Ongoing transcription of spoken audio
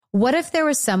What if there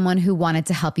was someone who wanted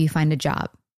to help you find a job?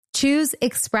 Choose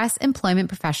Express Employment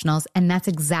Professionals, and that's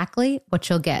exactly what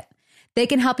you'll get. They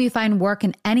can help you find work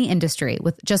in any industry.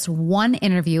 With just one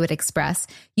interview at Express,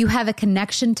 you have a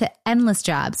connection to endless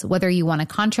jobs, whether you want a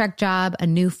contract job, a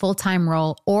new full-time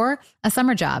role, or a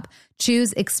summer job.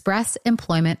 Choose Express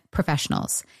Employment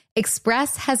Professionals.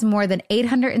 Express has more than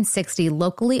 860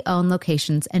 locally owned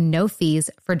locations and no fees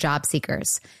for job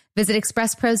seekers. Visit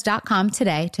expresspros.com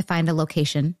today to find a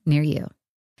location near you.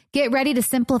 Get ready to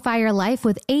simplify your life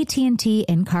with AT&T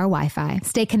in-car Wi-Fi.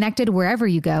 Stay connected wherever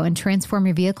you go and transform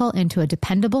your vehicle into a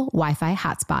dependable Wi-Fi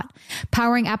hotspot.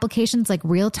 Powering applications like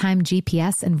real-time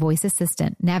GPS and voice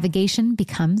assistant, navigation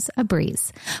becomes a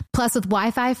breeze. Plus, with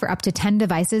Wi-Fi for up to 10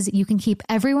 devices, you can keep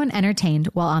everyone entertained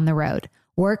while on the road.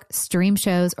 Work, stream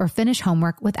shows, or finish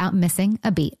homework without missing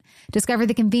a beat. Discover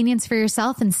the convenience for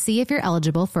yourself and see if you're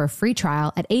eligible for a free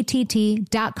trial at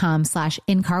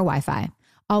att.com/in-car Wi-Fi.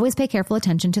 Always pay careful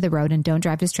attention to the road and don't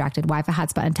drive distracted. Wi-Fi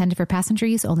hotspot intended for passenger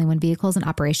use only when vehicles in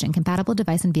operation. Compatible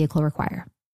device and vehicle require.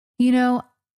 You know,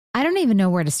 I don't even know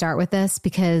where to start with this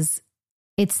because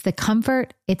it's the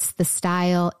comfort, it's the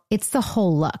style, it's the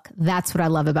whole look. That's what I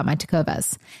love about my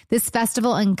Tecovas. This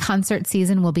festival and concert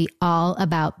season will be all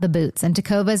about the boots, and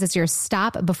Tecovas is your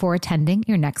stop before attending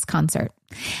your next concert.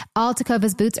 All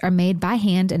Tecovas boots are made by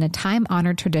hand in a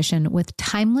time-honored tradition with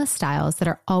timeless styles that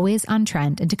are always on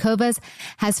trend. And Tecovas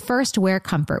has first wear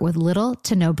comfort with little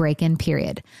to no break-in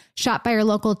period. Shop by your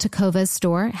local Tecovas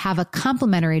store, have a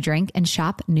complimentary drink, and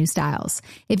shop new styles.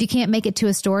 If you can't make it to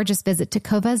a store, just visit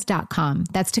tecovas.com.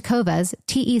 That's Tecovas,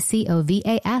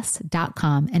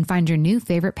 Tecovas.com, and find your new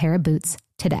favorite pair of boots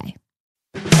today.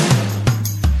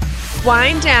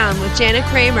 Wind Down with Jana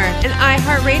Kramer, an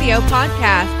iHeartRadio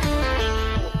podcast.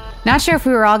 Not sure if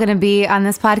we were all going to be on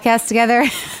this podcast together.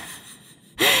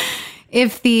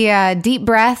 If the deep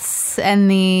breaths and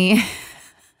the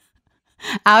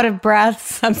out of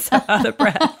breaths. I'm so out of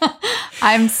breath.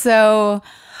 I'm so...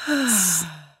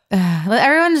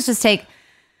 everyone just take...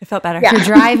 It felt better. If you're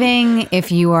driving,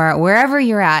 if you are wherever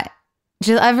you're at,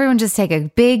 everyone just take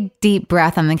a big, deep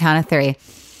breath on the count of 3.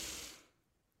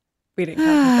 We didn't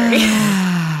count to 3.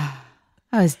 I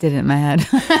always did it in my head.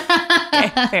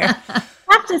 Okay, fair.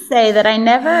 I have to say that I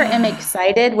never am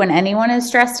excited when anyone is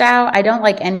stressed out. I don't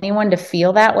like anyone to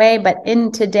feel that way. But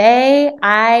in today,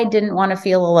 I didn't want to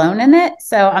feel alone in it.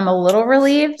 So I'm a little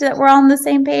relieved that we're all on the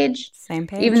same page. Same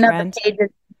page. Even though the page is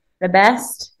the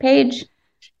best page.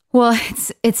 Well,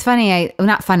 it's funny.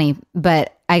 Not funny,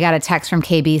 but I got a text from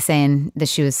KB saying that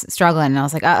she was struggling, and I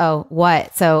was like, "Uh-oh,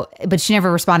 what?" So, but she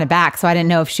never responded back, so I didn't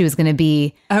know if she was going to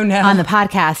be on the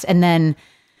podcast. And then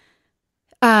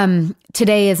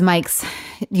today is Mike's,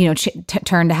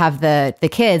 turn to have the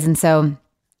kids, and so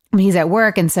he's at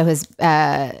work, and so his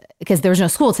because there was no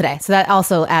school today, so that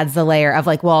also adds the layer of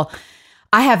like, well,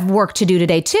 I have work to do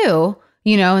today too,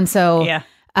 and so yeah,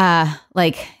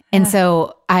 And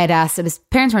so I had asked, his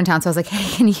parents were in town, so I was like,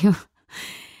 hey, can you,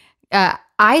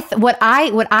 what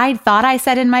I thought I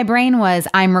said in my brain was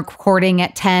I'm recording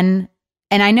at 10,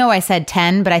 and I know I said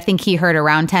 10, but I think he heard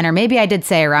around 10, or maybe I did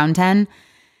say around 10.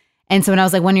 And so when I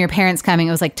was like, when are your parents coming?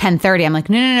 It was like 10:30. I'm like,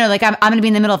 no. Like I'm going to be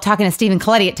in the middle of talking to Stephen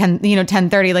Coletti at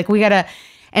 10:30. Like we got to,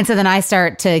 and so then I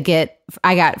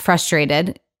got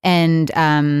frustrated, and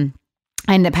I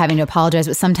ended up having to apologize,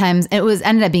 but sometimes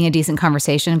ended up being a decent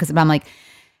conversation because I'm like,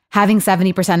 having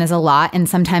 70% is a lot. And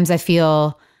sometimes I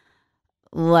feel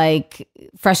like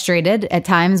frustrated at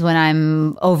times when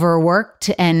I'm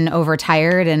overworked and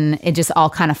overtired, and it just all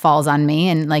kind of falls on me.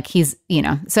 And like he's,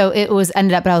 so it was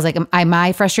ended up, but I was like,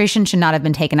 my frustration should not have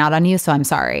been taken out on you. So I'm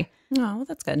sorry. Oh, well,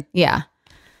 that's good. Yeah.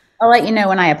 I'll let you know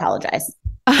when I apologize.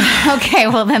 Okay.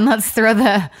 Well, then let's throw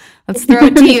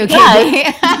it to you, Katie.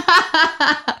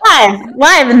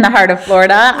 Live in the heart of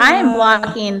Florida. I am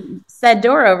blocking said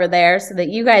door over there so that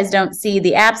you guys don't see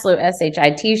the absolute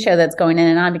SHIT show that's going in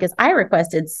and on, because I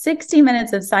requested 60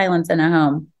 minutes of silence in a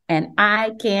home and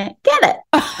I can't get it.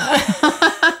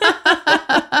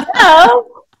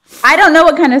 So I don't know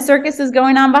what kind of circus is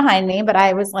going on behind me, but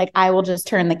I was like, I will just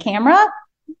turn the camera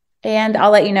and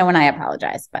I'll let you know when I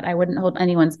apologize, but I wouldn't hold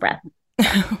anyone's breath.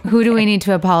 Who do we need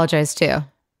to apologize to?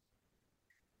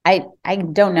 I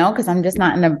don't know, because I'm just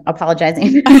not in an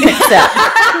apologizing. Nobody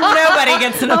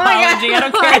gets an apology. I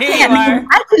don't care who you are.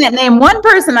 I couldn't name one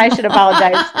person I should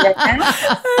apologize to.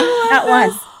 Not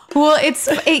one. Well,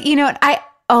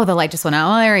 the light just went out.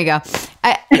 Well, there you go.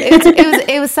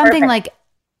 It was something like,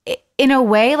 in a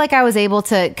way, like I was able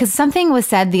to, because something was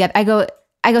said. I go.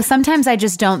 Sometimes I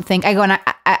just don't think. I go, and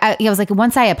I was like,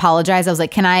 once I apologize, I was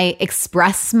like, can I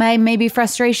express my maybe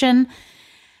frustration?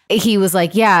 He was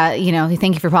like, yeah,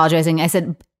 thank you for apologizing. I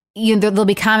said, there'll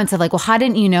be comments of like, well, how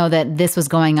didn't you know that this was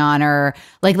going on? Or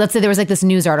like, let's say there was like this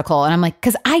news article and I'm like,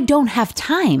 cause I don't have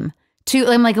time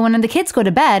I'm like, when the kids go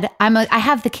to bed, I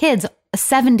have the kids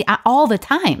 70 all the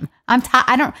time.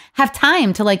 I don't have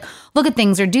time to like look at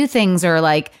things or do things or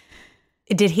like.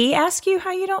 Did he ask you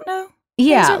how you don't know?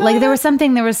 Yeah. Like there was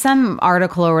some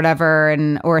article or whatever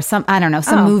or some, I don't know,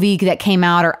 some movie that came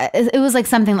out or it was like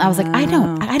something I was like, I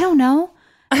don't know.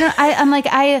 I'm like,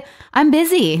 I'm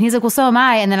busy. And he's like, well, so am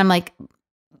I. And then I'm like,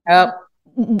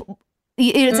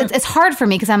 it's hard for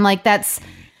me. Cause I'm like, that's,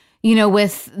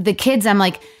 with the kids, I'm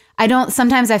like,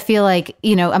 sometimes I feel like,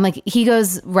 I'm like, he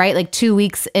goes right like 2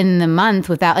 weeks in the month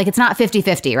without like, it's not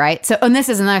 50-50. Right. So, and this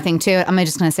is another thing too. I'm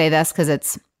just going to say this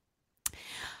cause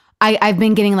I've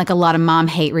been getting like a lot of mom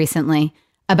hate recently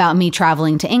about me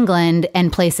traveling to England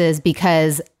and places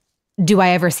because do I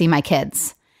ever see my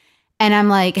kids? And I'm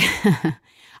like, I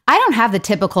don't have the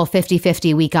typical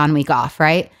 50-50 week on, week off,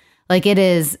 right? Like it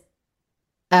is,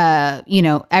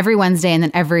 every Wednesday and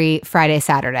then every Friday,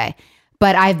 Saturday.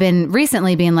 But I've been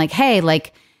recently being like, hey,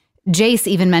 like Jace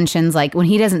even mentions like when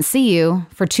he doesn't see you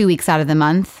for 2 weeks out of the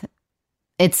month,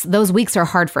 those weeks are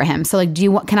hard for him. So like,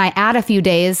 can I add a few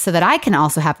days so that I can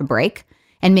also have a break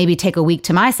and maybe take a week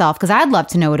to myself? Cause I'd love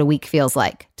to know what a week feels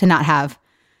like to not have,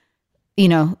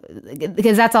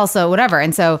 because that's also whatever.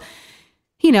 And so,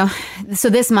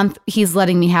 so this month he's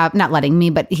not letting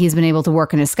me, but he's been able to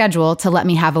work in his schedule to let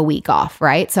me have a week off.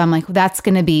 Right. So I'm like, that's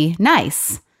going to be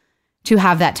nice to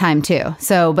have that time too.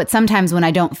 So, but sometimes when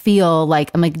I don't feel like,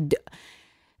 I'm like,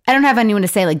 I don't have anyone to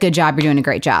say like, good job, you're doing a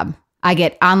great job. I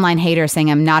get online haters saying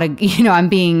I'm not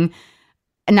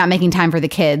not making time for the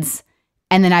kids.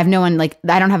 And then I have no one, like,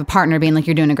 I don't have a partner being like,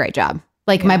 you're doing a great job.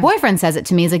 Like my boyfriend says it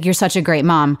to me. He's like, you're such a great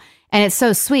mom. And it's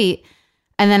so sweet.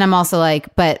 And then I'm also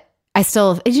like, but I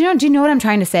still, do you know what I'm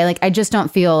trying to say? Like, I just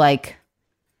don't feel like,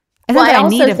 I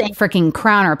need a freaking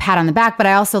crown or a pat on the back, but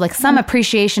I also like some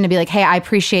appreciation to be like, hey, I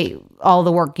appreciate all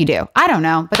the work you do. I don't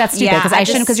know, but that's stupid because I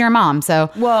shouldn't because you're a mom.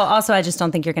 So, well, also, I just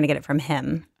don't think you're going to get it from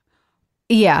him.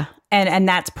 Yeah. And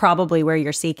that's probably where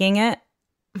you're seeking it.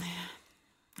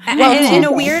 Well, in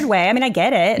a weird way. I mean, I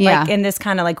get it. Yeah. Like in this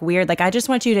kind of like weird, like I just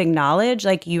want you to acknowledge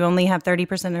like you only have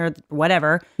 30% or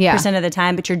whatever percent of the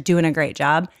time, but you're doing a great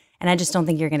job. And I just don't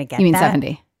think you're going to get that. You mean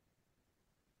 70?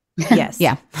 Yes.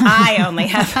 Yeah. I only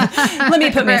have, let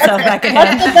me put myself back in.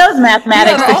 Let's get those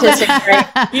mathematics statistics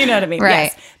right. You know what I mean? Right.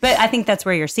 Yes. But I think that's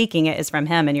where you're seeking it is from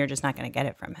him and you're just not going to get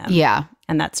it from him. Yeah.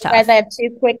 And that's tough. Guys, I have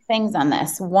two quick things on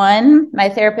this. One, my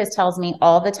therapist tells me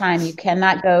all the time, you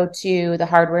cannot go to the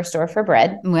hardware store for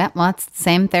bread. Well, it's the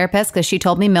same therapist because she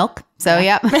told me milk. So,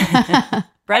 yep.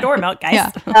 Bread or milk, guys.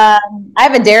 Yeah. I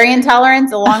have a dairy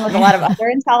intolerance along with a lot of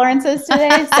other intolerances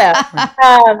today.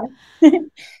 So,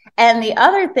 and the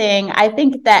other thing I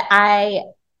think that I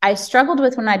struggled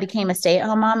with when I became a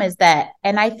stay-at-home mom is that,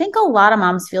 and I think a lot of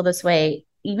moms feel this way,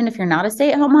 even if you're not a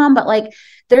stay-at-home mom, but like,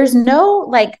 there's no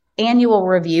like annual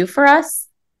review for us.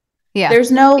 Yeah.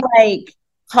 There's no like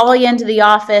call you into the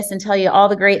office and tell you all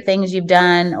the great things you've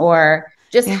done or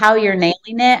just how you're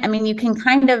nailing it. I mean, you can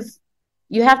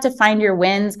you have to find your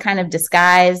wins kind of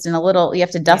disguised and you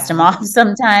have to dust them off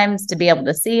sometimes to be able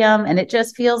to see them. And it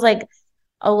just feels like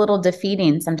a little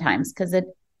defeating sometimes because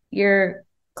your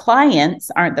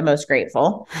clients aren't the most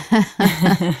grateful.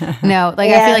 No,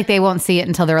 like I feel like they won't see it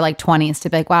until they're like 20s to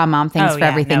be like, wow, mom, thanks for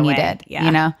everything you did. Yeah.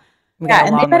 You know?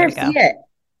 And they better see it.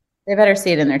 They better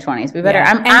see it in their 20s. We better.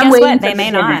 Yeah. I'm guess waiting. What? They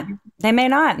may not. They may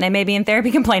not. They may be in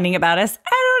therapy complaining about us.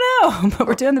 I don't know, but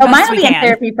we're doing the best mine will we be can. in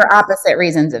therapy for opposite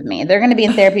reasons of me. They're going to be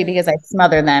in therapy because I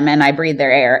smother them and I breathe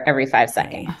their air every 5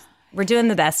 seconds. We're doing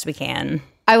the best we can.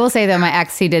 I will say though, my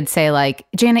ex, he did say like,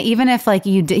 Jana, even if like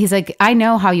he's like, I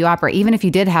know how you operate. Even if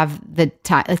you did have the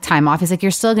time off, he's like,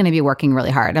 you're still going to be working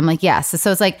really hard. I'm like, yes.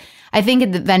 So it's like, I think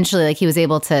eventually like he was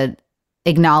able to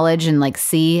acknowledge and like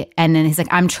see. And then he's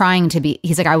like,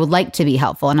 he's like, I would like to be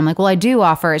helpful. And I'm like, well, I do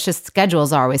offer, it's just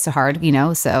schedules are always so hard,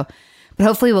 so, but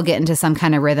hopefully we'll get into some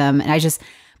kind of rhythm. And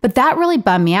but that really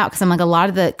bummed me out. Cause I'm like, a lot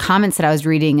of the comments that I was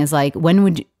reading is like,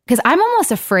 because I'm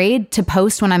almost afraid to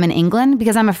post when I'm in England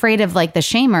because I'm afraid of like the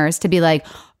shamers to be like,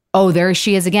 oh, there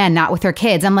she is again, not with her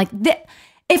kids. I'm like,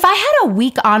 if I had a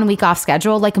week on, week off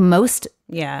schedule, like most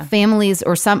families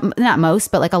or not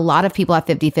most, but like a lot of people have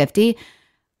 50-50,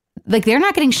 like they're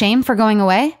not getting shamed for going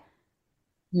away.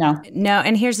 No.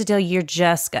 And here's the deal.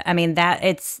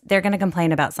 They're going to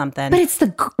complain about something. But it's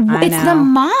the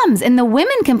moms and the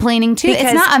women complaining too. Because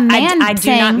it's not a man I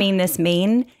do not mean this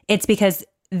mean. It's because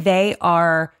they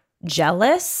are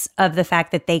jealous of the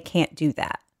fact that they can't do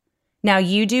that. Now,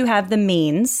 you do have the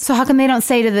means. So how come they don't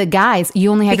say to the guys,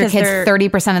 you only have your kids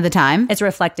 30% of the time? It's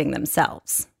reflecting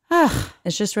themselves.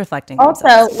 It's just reflecting. Also,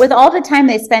 themselves. with all the time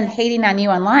they spend hating on you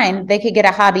online, they could get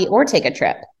a hobby or take a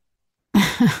trip.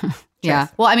 Yeah.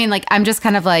 Well, I mean, like, I'm just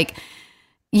kind of like,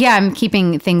 yeah, I'm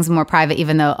keeping things more private,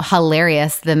 even though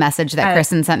hilarious the message that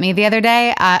Kristen sent me the other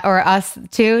day, or us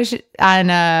too, on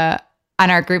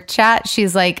our group chat.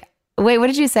 She's like, wait, what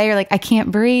did you say? You're like, I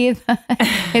can't breathe.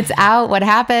 It's out. What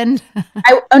happened?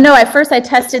 At first I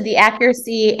tested the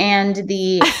accuracy and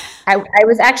I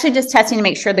was actually just testing to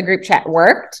make sure the group chat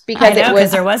worked because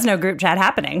there was no group chat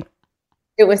happening.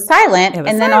 It was silent.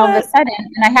 Then all of a sudden,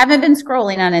 and I haven't been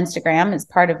scrolling on Instagram as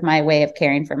part of my way of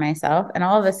caring for myself. And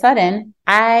all of a sudden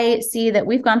I see that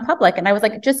we've gone public. And I was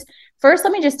like, first,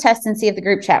 let me just test and see if the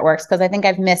group chat works. Cause I think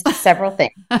I've missed several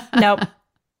things. Nope.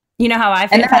 You know how I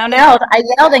found out? I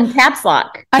yelled in caps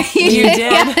lock. You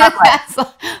did?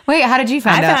 Wait, how did you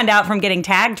find out? I found out from getting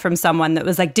tagged from someone that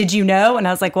was like, did you know? And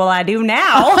I was like, well, I do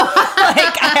now.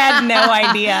 Like, I had no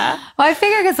idea. Well, I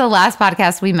figured because the last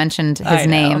podcast we mentioned his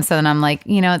name. So then I'm like,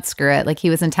 screw it. Like, he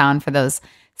was in town for those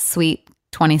sweet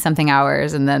 20-something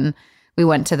hours. And then we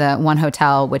went to the one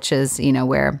hotel, which is,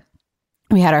 where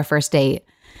we had our first date.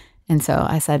 And so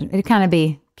I said, it'd kind of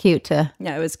be cute to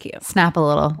it was cute. Snap a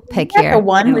little pic you here. The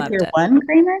one with your one,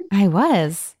 Kramer? I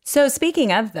was. So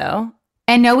speaking of though.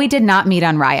 And no, we did not meet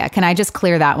on Raya. Can I just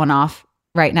clear that one off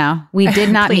right now? We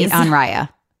did not meet on Raya.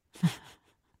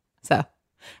 So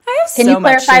I have Can you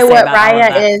clarify what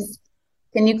Raya is?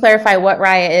 Can you clarify what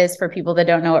Raya is for people that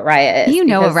don't know what Raya is? You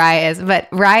know what Raya is,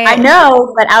 but Raya... I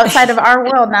know, but outside of our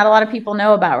world, not a lot of people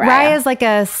know about Raya. Raya is like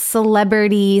a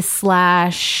celebrity /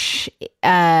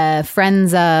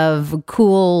 friends of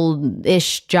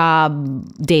cool-ish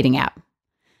job dating app.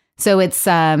 So it's,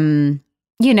 I've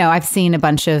seen a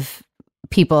bunch of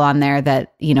people on there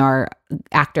that, are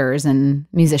actors and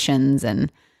musicians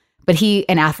but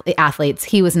athletes.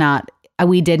 He was not,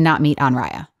 we did not meet on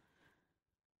Raya.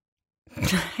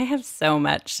 I have so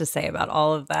much to say about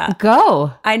all of that.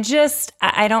 Go. I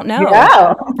don't know.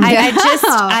 Go.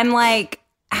 I'm like,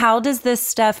 how does this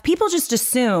stuff, people just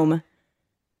assume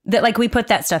that like we put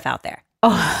that stuff out there.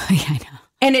 Oh, yeah, I know.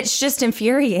 And it's just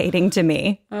infuriating to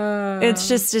me. It's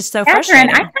just so Catherine,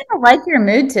 frustrating. I kind of like your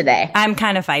mood today. I'm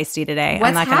kind of feisty today. What's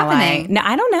I'm not happening? Gonna lie.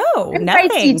 No, I don't know. I'm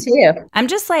Nothing. feisty too. I'm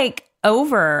just like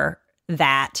over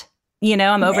that.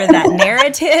 I'm over that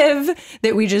narrative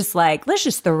that we just like, let's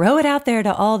just throw it out there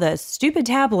to all the stupid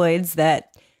tabloids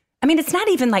that, it's not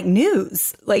even like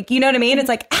news. Like, you know what I mean? It's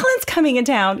like, Alan's coming in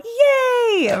town.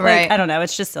 Yay. Right. Like, I don't know.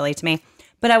 It's just silly to me.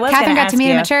 But I was Catherine got ask to meet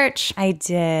you, him at church. I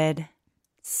did.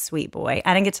 Sweet boy.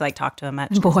 I didn't get to like talk to him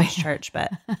much boy. at church,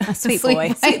 but sweet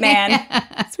boy. Sweet man.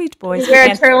 Sweet boy. He wear a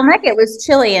turtleneck. It was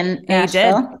chilly in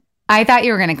Nashville. He did. I thought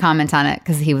you were going to comment on it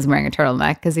because he was wearing a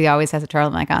turtleneck because he always has a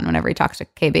turtleneck on whenever he talks to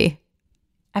KB.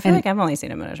 I feel like I've only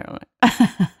seen him in a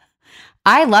turtleneck.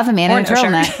 I love a man in a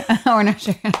turtleneck. Or no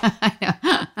shirt.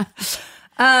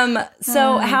 I know.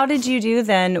 So how did you do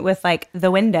then with like the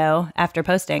window after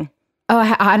posting? Oh,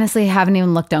 I honestly haven't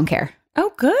even looked. Don't care.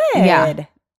 Oh, good. Yeah.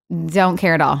 Don't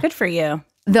care at all. Good for you.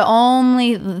 The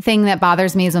only thing that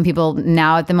bothers me is when people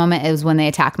now at the moment is when they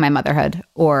attack my motherhood,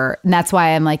 and that's why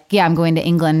I'm like, yeah, I'm going to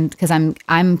England because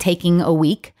I'm taking a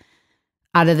week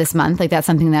out of this month. Like that's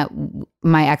something that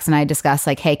my ex and I discussed.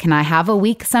 Like, hey, can I have a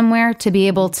week somewhere to be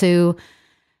able to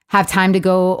have time to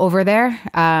go over there,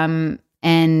 and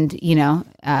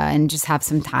just have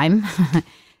some time.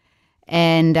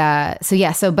 And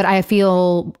but I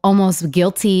feel almost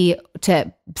guilty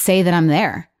to say that I'm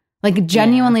there. Like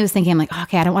genuinely was thinking, I'm like,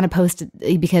 okay, I don't want to post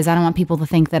it because I don't want people to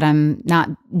think that I'm not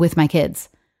with my kids.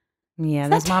 Yeah,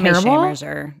 those mommy shamers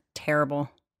are terrible.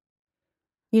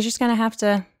 You're just gonna have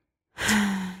to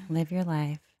live your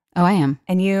life. Oh, I am.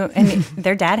 And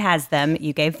their dad has them.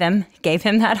 You gave him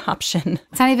that option.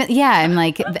 It's not even, yeah. I'm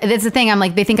like, that's the thing. I'm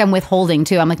like, they think I'm withholding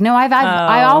too. I'm like, no,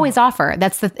 I always offer.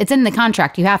 It's in the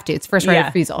contract. You have to. It's first right of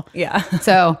refusal. Yeah.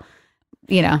 So,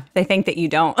 they think that you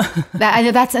don't.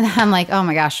 I'm like, oh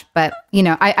my gosh. But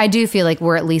I do feel like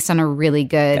we're at least on a really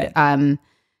good.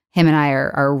 Him and I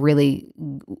are really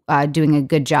doing a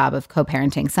good job of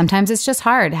co-parenting. Sometimes it's just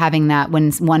hard having that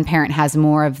when one parent has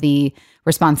more of the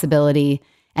responsibility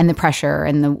and the pressure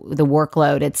and the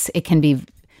workload. It can be,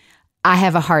 I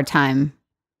have a hard time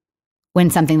when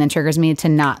something then triggers me to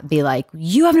not be like,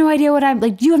 you have no idea what I'm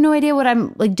like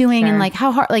doing. Sure. And like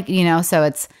how hard,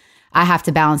 so I have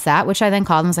to balance that, which I then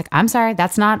called and was like, I'm sorry,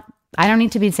 I don't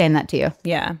need to be saying that to you.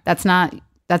 Yeah. That's not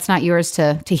yours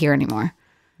to hear anymore.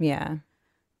 Yeah.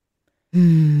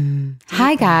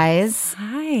 Hi guys.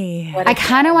 Hi. I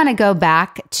kind of want to go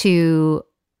back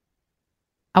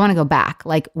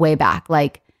like way back,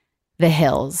 like the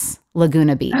hills,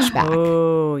 Laguna Beach back.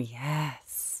 Oh,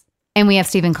 yes. And we have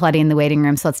Stephen Colletti in the waiting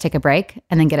room, so let's take a break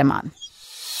and then get him on.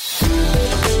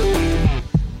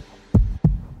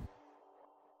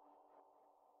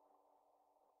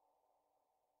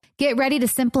 Get ready to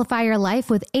simplify your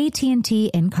life with AT&T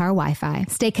in-car Wi-Fi.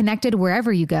 Stay connected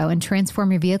wherever you go and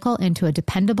transform your vehicle into a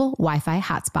dependable Wi-Fi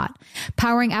hotspot.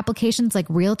 Powering applications like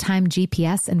real-time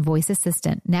GPS and voice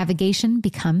assistant, navigation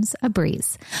becomes a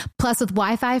breeze. Plus, with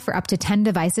Wi-Fi for up to 10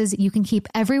 devices, you can keep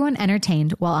everyone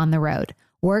entertained while on the road.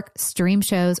 Work, stream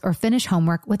shows, or finish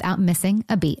homework without missing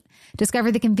a beat.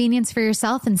 Discover the convenience for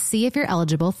yourself and see if you're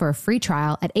eligible for a free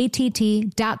trial at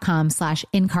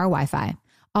att.com/in-car Wi-Fi.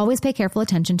 Always pay careful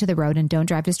attention to the road and don't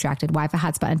drive distracted. Wi-Fi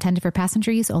hotspot intended for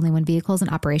passenger use only when vehicles in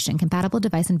operation. Compatible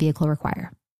device and vehicle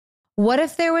require. What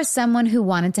if there was someone who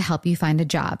wanted to help you find a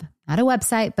job? Not a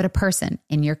website, but a person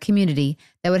in your community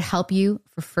that would help you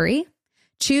for free?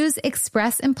 Choose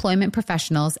Express Employment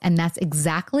Professionals, and that's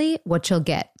exactly what you'll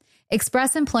get.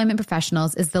 Express Employment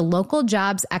Professionals is the local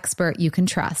jobs expert you can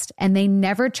trust, and they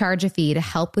never charge a fee to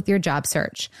help with your job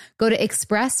search. Go to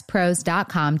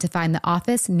expresspros.com to find the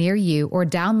office near you or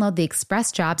download the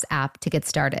Express Jobs app to get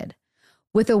started.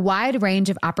 With a wide range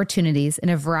of opportunities in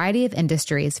a variety of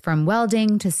industries, from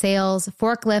welding to sales,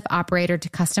 forklift operator to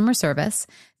customer service,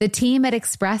 the team at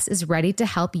Express is ready to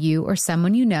help you or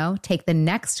someone you know take the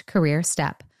next career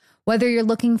step. Whether you're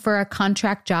looking for a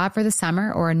contract job for the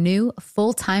summer or a new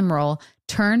full-time role,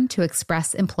 turn to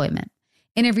Express Employment.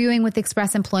 Interviewing with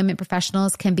Express Employment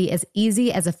Professionals can be as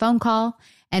easy as a phone call,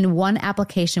 and one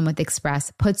application with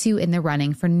Express puts you in the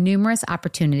running for numerous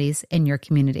opportunities in your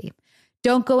community.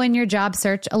 Don't go in your job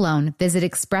search alone. Visit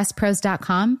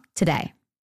expresspros.com today.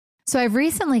 So I've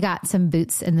recently got some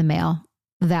boots in the mail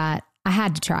that I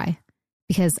had to try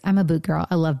because I'm a boot girl.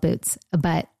 I love boots,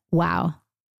 but wow.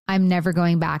 I'm never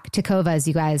going back. Tecovas,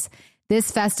 you guys. This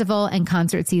festival and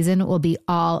concert season will be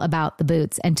all about the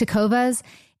boots. And Tecovas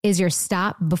is your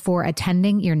stop before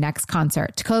attending your next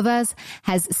concert. Tecovas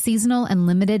has seasonal and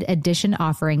limited edition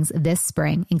offerings this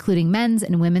spring, including men's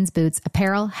and women's boots,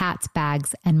 apparel, hats,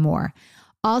 bags, and more.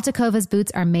 All Tecovas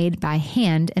boots are made by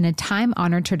hand in a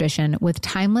time-honored tradition with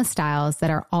timeless styles that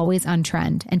are always on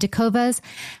trend. And Tecovas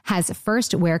has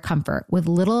first wear comfort with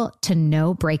little to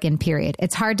no break-in period.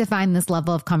 It's hard to find this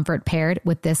level of comfort paired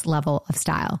with this level of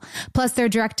style. Plus, their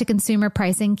direct-to-consumer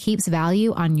pricing keeps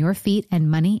value on your feet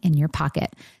and money in your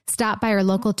pocket. Stop by your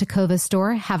local Tecovas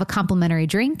store, have a complimentary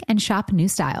drink, and shop new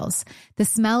styles. The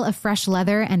smell of fresh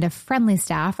leather and a friendly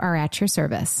staff are at your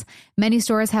service. Many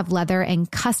stores have leather and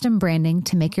custom branding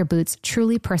to make your boots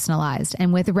truly personalized.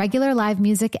 And with regular live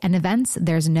music and events,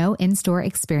 there's no in-store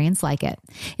experience like it.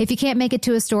 If you can't make it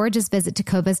to a store, just visit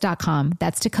tecovas.com.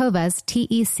 That's Tecovas,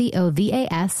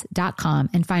 Tecovas.com,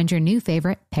 and find your new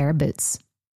favorite pair of boots.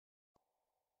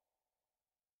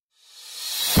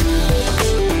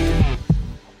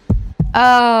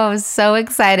 Oh, so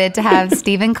excited to have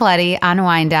Stephen Colletti on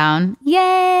Wind Down.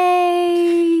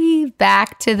 Yay!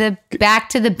 Back to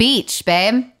the beach,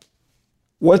 babe.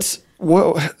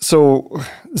 So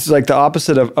this is like the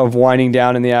opposite of winding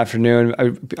down in the afternoon.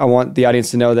 I want the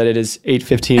audience to know that it is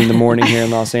 8:15 in the morning here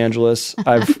in Los Angeles.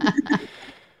 I'm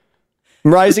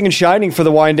rising and shining for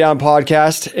the Wind Down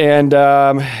podcast. And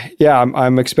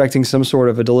I'm expecting some sort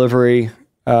of a delivery,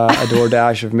 a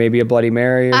DoorDash of maybe a Bloody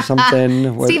Mary or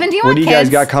something. Steven, do you what want do you kids? guys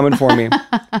got coming for me?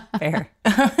 Fair.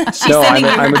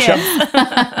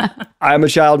 I'm a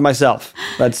child myself.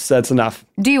 That's enough.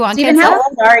 Do you want Stephen, kids? how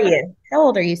old are you? How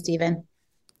old are you, Stephen?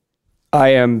 I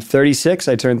am 36.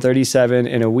 I turn 37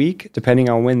 in a week, depending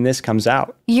on when this comes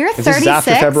out. You're If 36? this is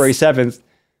after February 7th,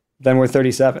 then we're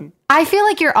 37. I feel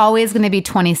like you're always going to be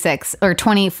 26 or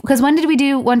 20. Because when did we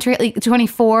do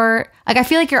 24? Like, I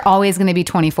feel like you're always going to be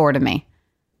 24 to me.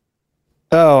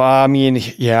 Oh, I mean,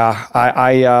 yeah.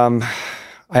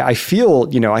 I feel,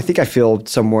 I think I feel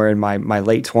somewhere in my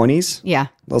late 20s. Yeah.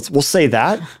 We'll say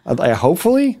that,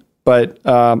 hopefully. But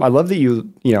I love that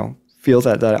you feel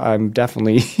that I'm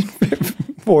definitely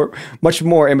much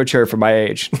more immature for my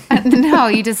age. No,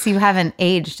 you haven't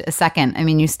aged a second. I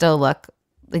mean, you still look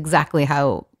exactly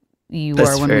how you were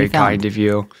when we filmed. That's very kind of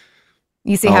you.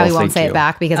 You see how he won't thank say you. it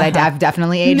back because I've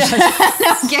definitely aged. No,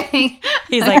 I'm kidding.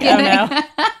 He's like, oh no.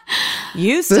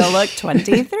 You still look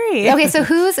 23. Okay, so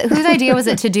whose idea was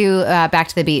it to do Back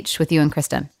to the Beach with you and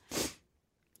Kristen?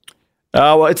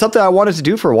 Well, it's something I wanted to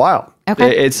do for a while.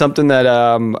 Okay. It's something that,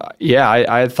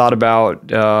 I had thought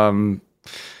about. I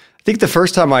think the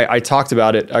first time I talked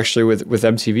about it actually with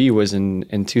MTV was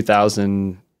in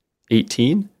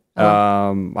 2018.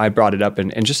 I brought it up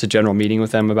in just a general meeting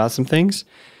with them about some things.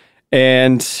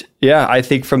 And yeah, I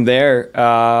think from there,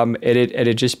 it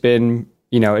had just been,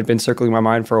 it'd been circling my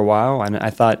mind for a while. And I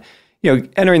thought,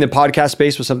 entering the podcast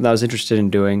space was something I was interested in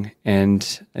doing.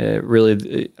 And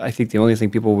really, I think the only thing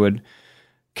people would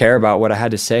care about what I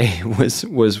had to say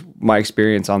was my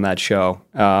experience on that show,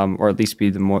 or at least be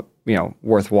the more,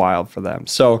 worthwhile for them.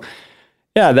 So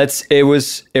yeah, it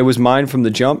was mine from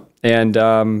the jump. And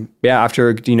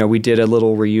after, we did a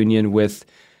little reunion with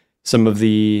some of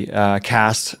the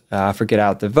cast for Get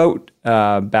Out the Vote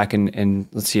back in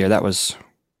let's see here, that was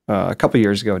a couple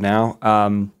years ago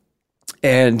now.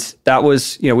 And that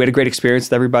was, we had a great experience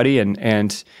with everybody,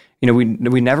 and we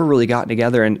never really got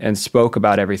together and spoke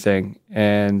about everything.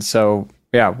 And so,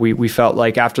 we felt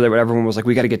like after that, everyone was like,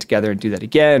 we got to get together and do that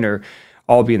again, or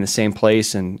all be in the same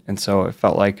place. And so it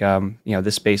felt like,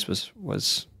 this space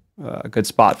was a good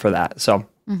spot for that. So.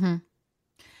 Mm-hmm.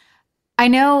 I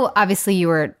know, obviously, you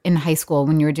were in high school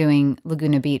when you were doing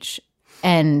Laguna Beach.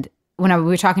 And when we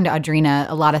were talking to Audrina,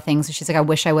 a lot of things, she's like, I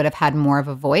wish I would have had more of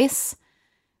a voice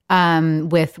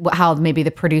with how maybe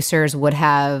the producers would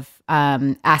have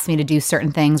asked me to do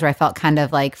certain things, where I felt kind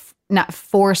of like not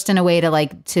forced in a way to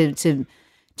like to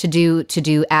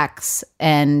do X,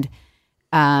 and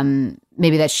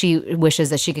maybe that she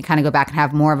wishes that she could kind of go back and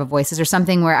have more of a voice. Is there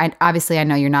something where I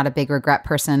know you're not a big regret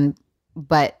person,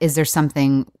 but is there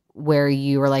something where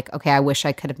you were like, okay, I wish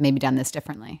I could have maybe done this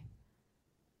differently?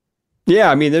 Yeah,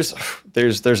 I mean, there's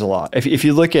a lot. If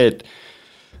you look at,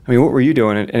 what were you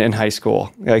doing in high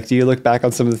school? Like, do you look back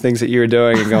on some of the things that you were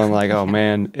doing and going like, oh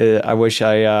man, I wish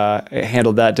I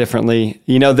handled that differently?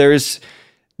 There's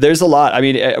a lot. I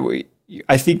mean,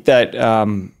 I think that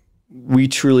we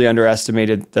truly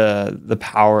underestimated the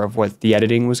power of what the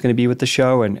editing was going to be with the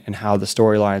show, and how the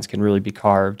storylines can really be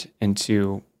carved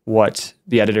into what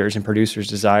the editors and producers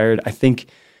desired. I think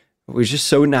it was just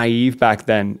so naive back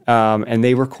then. And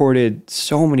they recorded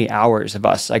so many hours of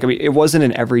us. Like, it wasn't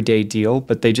an everyday deal,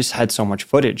 but they just had so much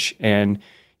footage, and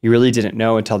you really didn't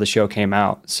know until the show came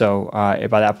out. So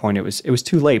by that point, it was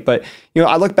too late. But,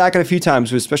 I look back at a few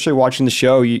times, especially watching the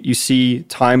show, you see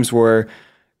times where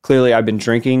clearly I've been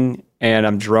drinking and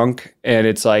I'm drunk, and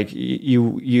it's like,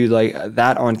 you like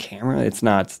that on camera. That's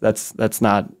not,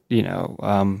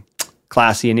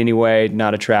 classy in any way,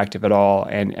 not attractive at all,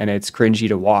 and it's cringy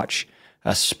to watch,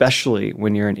 especially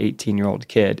when you're an 18-year-old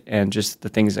kid, and just the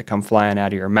things that come flying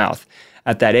out of your mouth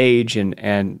at that age.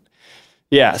 And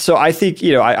yeah, so I think,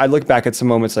 I look back at some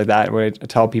moments like that when I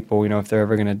tell people, if they're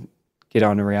ever going to get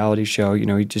on a reality show,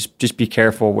 you just be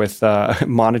careful with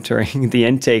monitoring the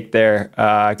intake there.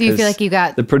 Do you feel like you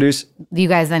guys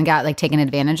then got like taken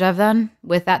advantage of then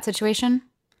with that situation?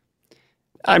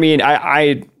 I mean,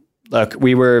 look,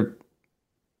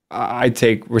 I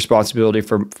take responsibility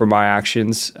for my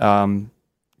actions.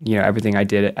 Everything I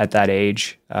did at that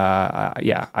age.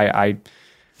 I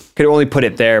could only put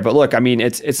it there. But look, I mean,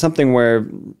 it's something where,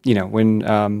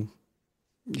 when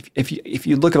if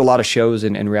you look at a lot of shows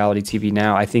in reality TV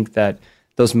now, I think that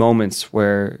those moments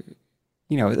where,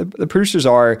 the producers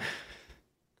are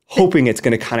hoping it's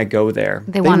going to kind of go there.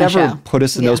 They never put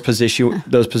us in those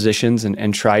positions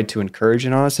and tried to encourage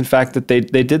it on us. In fact, that they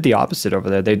did the opposite over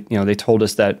there. They told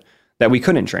us that we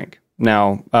couldn't drink.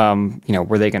 Now,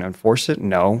 were they going to enforce it?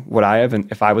 No. Would I have?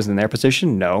 And if I was in their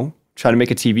position? No. Try to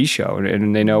make a TV show,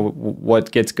 and they know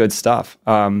what gets good stuff.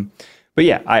 But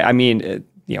yeah, I mean,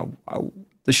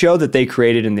 the show that they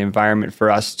created and the environment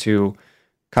for us to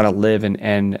kind of live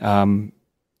and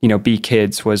be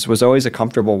kids was always a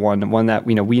comfortable one that,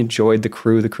 we enjoyed the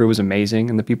crew. The crew was amazing.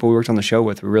 And the people we worked on the show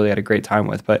with, we really had a great time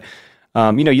with. But,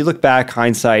 you look back,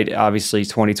 hindsight, obviously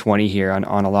 2020 here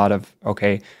on a lot of,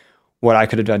 okay, what I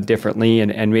could have done differently.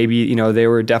 And maybe, there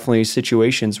were definitely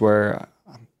situations where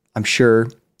I'm sure,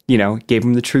 gave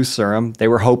them the truth serum. They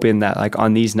were hoping that like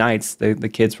on these nights, the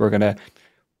kids were going to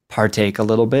partake a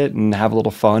little bit and have a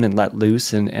little fun and let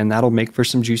loose. And that'll make for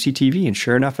some juicy TV. And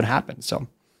sure enough, it happened. So at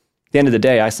the end of the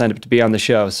day, I signed up to be on the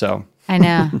show. So I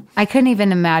know. I couldn't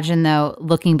even imagine though,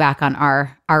 looking back on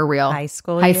our real high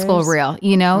school reel,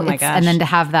 Oh my gosh. And then to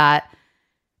have that,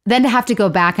 then to have to go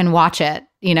back and watch it,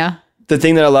 The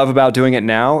thing that I love about doing it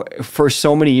now, for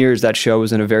so many years, that show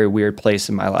was in a very weird place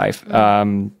in my life.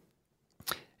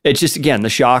 It's just, again, the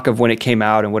shock of when it came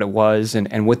out and what it was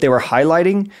and what they were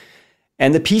highlighting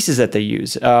and the pieces that they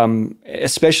use,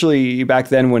 especially back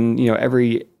then when,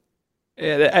 the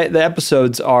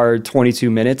episodes are 22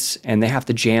 minutes and they have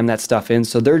to jam that stuff in.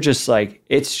 So they're just like,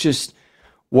 it's just,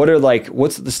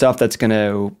 what's the stuff that's going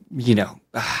to,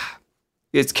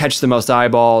 it's catch the most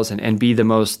eyeballs and be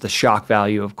the shock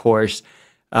value, of course.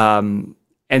 And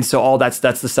so all that's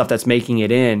the stuff that's making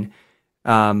it in.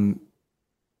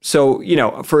 So,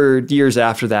 for years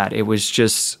after that, it was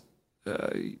just,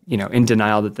 in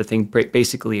denial that the thing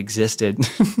basically existed.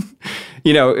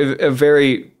 a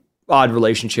very odd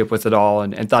relationship with it all,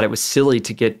 and thought it was silly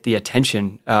to get the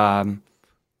attention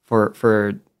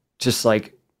for just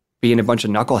like being a bunch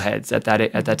of knuckleheads at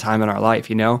that time in our life,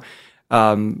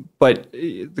 But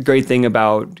the great thing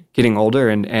about getting older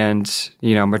and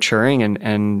maturing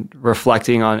and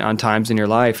reflecting on times in your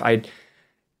life, I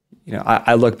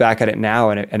look back at it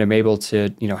now and I'm able to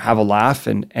have a laugh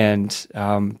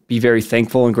and be very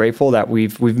thankful and grateful that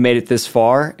we've made it this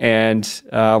far, and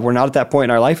we're not at that point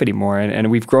in our life anymore, and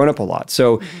we've grown up a lot.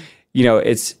 So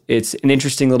it's an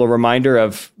interesting little reminder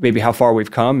of maybe how far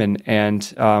we've come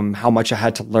and how much I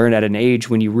had to learn at an age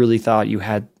when you really thought you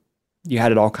had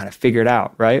it all kind of figured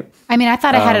out, right? I mean, I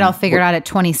thought I had it all figured out at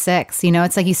 26.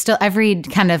 It's like you still, every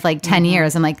kind of like 10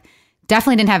 years, I'm like,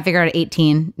 definitely didn't have it figured out at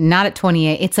 18, not at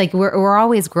 28. It's like we're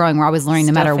always growing. We're always learning,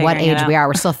 no matter what age we are.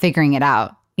 We're still figuring it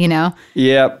out,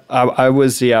 Yeah, I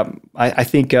was, I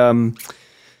think, I don't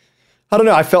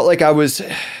know. I felt like I was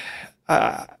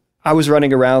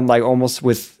running around like almost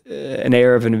with an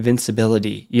air of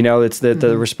invincibility. It's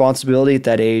the responsibility at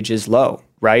that age is low,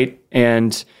 right?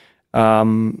 And,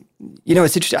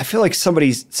 it's interesting. I feel like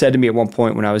somebody said to me at one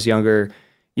point when I was younger,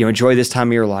 enjoy this time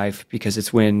of your life because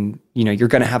it's when, you're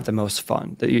going to have the most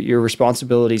fun. Your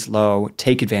responsibility's low.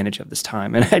 Take advantage of this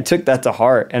time. And I took that to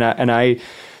heart. And I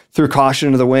threw caution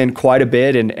into the wind quite a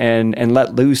bit and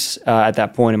let loose at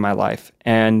that point in my life.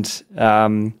 And,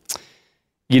 I'm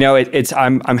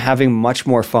having much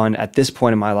more fun at this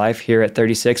point in my life here at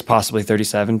 36, possibly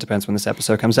 37, depends when this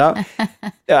episode comes out,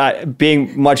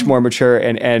 being much more mature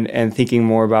and thinking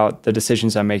more about the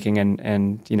decisions I'm making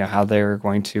and how they're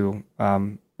going to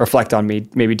reflect on me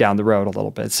maybe down the road a little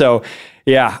bit. So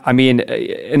yeah, I mean,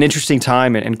 an interesting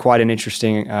time and quite an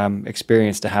interesting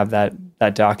experience to have that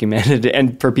documented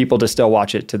and for people to still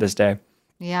watch it to this day.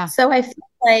 Yeah. So I feel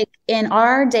like in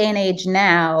our day and age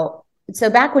now, so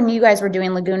back when you guys were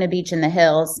doing Laguna Beach in the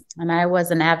Hills, and I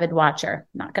was an avid watcher,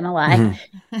 not going to lie.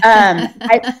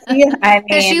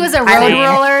 She was a road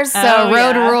ruler, so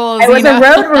road rules. I was a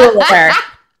road ruler.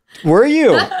 Were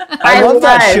you? I love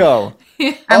that show.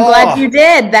 I'm glad you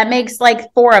did. That makes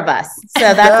like 4 of us.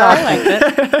 So that's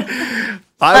awesome.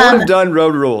 I would have done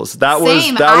Road Rules. That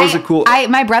was a cool.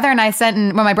 My brother and I sent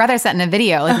in a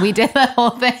video. Like we did that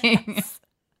whole thing.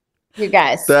 You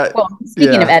guys.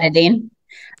 Speaking of editing.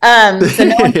 So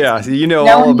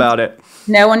all about it.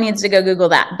 No one needs to go Google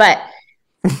that. But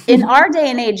in our day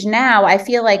and age now, I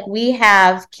feel like we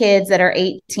have kids that are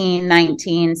 18,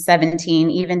 19,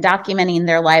 17, even documenting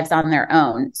their lives on their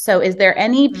own. So is there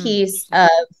any piece of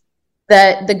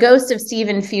the ghost of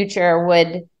Steven Future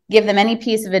would give them any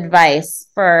piece of advice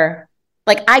for,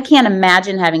 like, I can't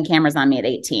imagine having cameras on me at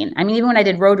 18. I mean, even when I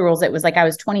did Road Rules, it was like I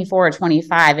was 24 or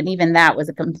 25, and even that was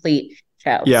a complete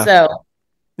show. Yeah. So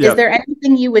is there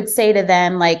anything you would say to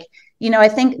them? Like, I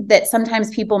think that sometimes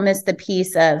people miss the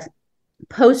piece of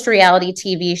post-reality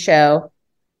TV show.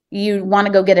 You want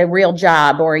to go get a real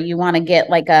job, or you want to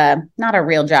get like not a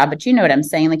real job, but you know what I'm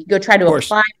saying? Like you go try to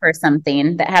apply for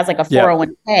something that has like a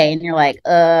 401k and you're like,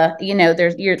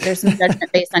 there's some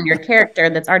judgment based on your character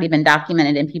that's already been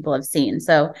documented and people have seen.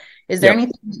 So is there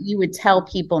anything that you would tell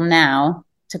people now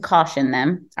to caution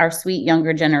them, our sweet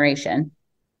younger generation?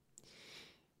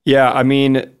 Yeah, I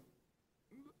mean,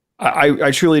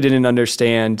 I truly didn't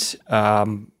understand,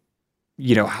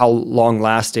 how long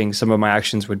lasting some of my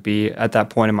actions would be at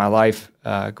that point in my life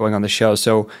going on the show.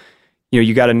 So,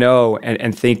 you got to know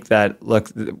and think that, look,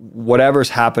 whatever's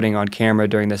happening on camera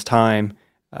during this time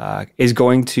is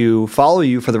going to follow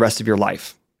you for the rest of your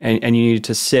life. And you need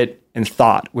to sit in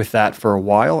thought with that for a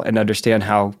while and understand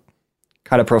how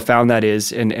kind of profound that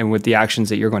is and with the actions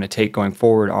that you're going to take going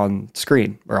forward on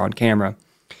screen or on camera.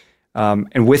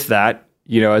 And with that,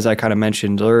 as I kind of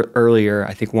mentioned earlier,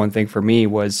 I think one thing for me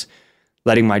was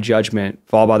letting my judgment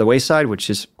fall by the wayside, which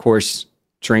is, of course,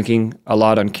 drinking a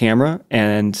lot on camera.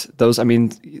 And those, I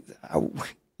mean,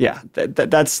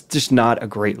 that's just not a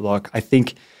great look. I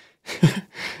think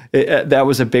that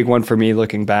was a big one for me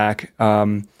looking back.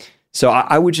 So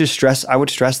I would just stress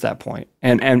that point.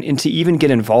 And to even get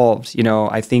involved,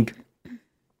 I think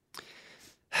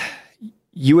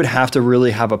you would have to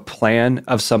really have a plan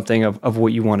of something of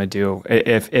what you want to do.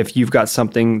 If you've got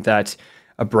something that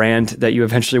a brand that you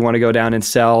eventually want to go down and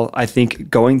sell, I think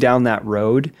going down that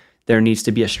road, there needs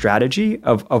to be a strategy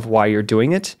of why you're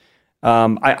doing it.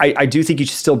 I do think you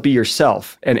should still be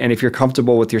yourself. And if you're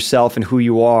comfortable with yourself and who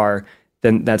you are,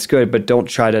 then that's good. But don't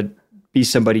try to be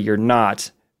somebody you're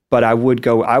not. But I would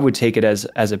take it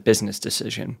as a business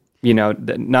decision,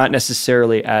 not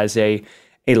necessarily as a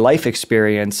a life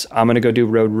experience, I'm going to go do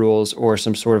Road Rules or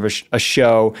some sort of a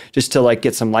show just to like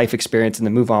get some life experience and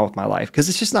then move on with my life. Because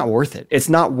it's just not worth it. It's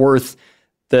not worth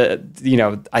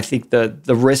I think the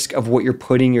risk of what you're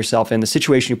putting yourself in, the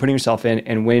situation you're putting yourself in,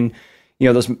 and when,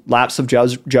 those lapses of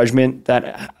judgment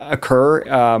that occur,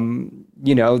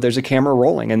 there's a camera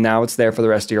rolling and now it's there for the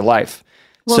rest of your life.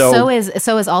 Well,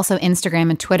 so is also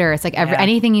Instagram and Twitter. It's like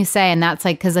anything you say, and that's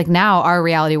like, because like now our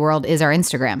reality world is our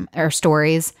Instagram, our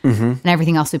stories, and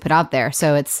everything else we put out there.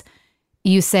 So it's,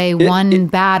 you say one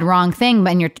bad, wrong thing,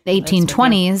 but in your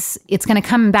 1820s, it's going to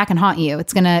come back and haunt you.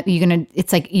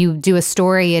 It's like you do a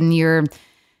story and you're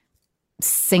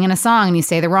singing a song and you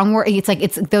say the wrong word. It's like,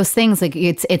 it's those things, like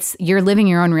it's you're living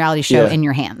your own reality show in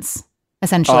your hands.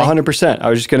 Essentially. 100%.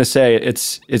 I was just going to say,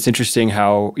 it's interesting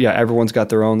how, everyone's got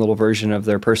their own little version of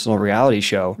their personal reality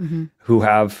show who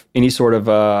have any sort of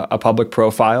a public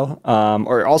profile,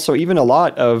 or also even a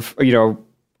lot of,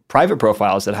 private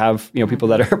profiles that have, people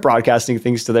that are broadcasting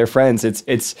things to their friends.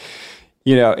 It's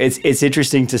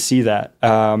interesting to see that.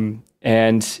 I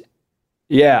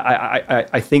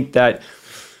think that,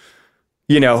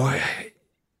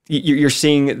 you're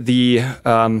seeing the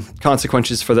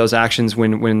consequences for those actions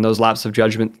when those lapses of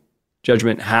judgment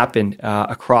happen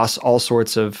across all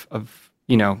sorts of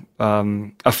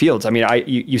fields. I mean,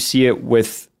 you see it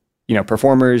with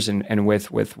performers and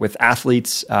with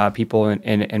athletes, people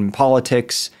in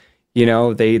politics.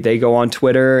 They go on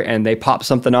Twitter and they pop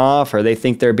something off, or they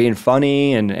think they're being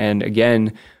funny, and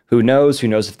again, who knows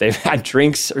if they've had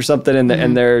drinks or something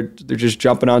and they're just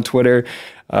jumping on Twitter,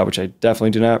 which I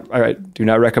definitely do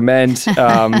not recommend.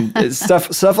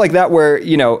 Stuff like that where,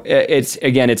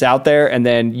 it's out there and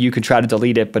then you can try to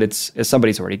delete it, but it's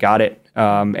somebody's already got it.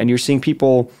 And you're seeing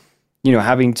people,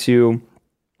 having to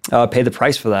pay the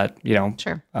price for that,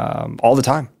 Sure. All the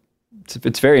time.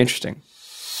 It's very interesting.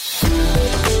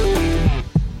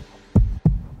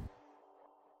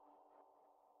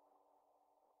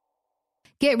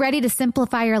 Get ready to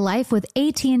simplify your life with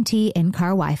AT&T in-car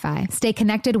Wi-Fi. Stay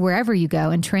connected wherever you go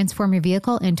and transform your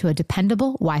vehicle into a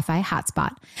dependable Wi-Fi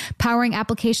hotspot. Powering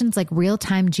applications like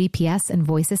real-time GPS and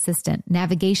voice assistant,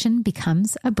 navigation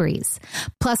becomes a breeze.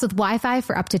 Plus, with Wi-Fi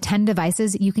for up to 10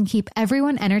 devices, you can keep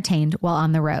everyone entertained while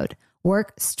on the road.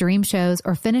 Work, stream shows,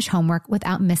 or finish homework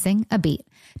without missing a beat.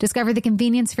 Discover the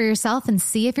convenience for yourself and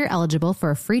see if you're eligible for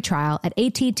a free trial at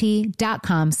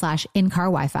att.com/in-car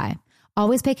Wi-Fi.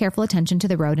 Always pay careful attention to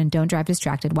the road and don't drive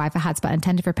distracted. Wi-Fi hotspot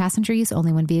intended for passenger use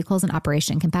only when vehicles in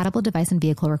operation. Compatible device and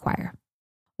vehicle require.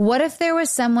 What if there was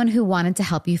someone who wanted to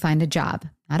help you find a job?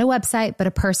 Not a website, but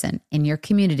a person in your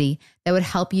community that would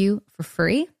help you for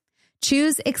free?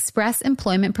 Choose Express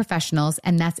Employment Professionals,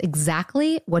 and that's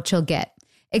exactly what you'll get.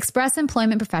 Express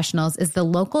Employment Professionals is the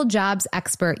local jobs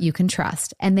expert you can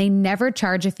trust, and they never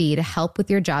charge a fee to help with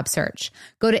your job search.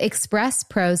 Go to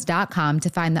expresspros.com to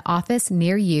find the office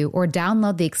near you or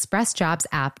download the Express Jobs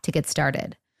app to get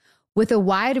started. With a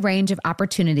wide range of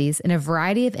opportunities in a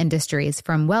variety of industries,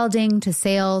 from welding to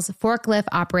sales, forklift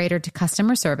operator to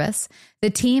customer service, the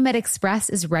team at Express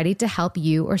is ready to help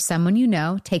you or someone you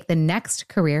know take the next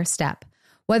career step.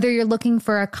 Whether you're looking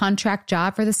for a contract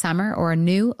job for the summer or a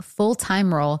new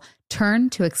full-time role, turn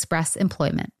to Express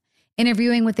Employment.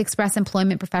 Interviewing with Express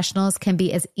Employment Professionals can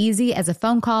be as easy as a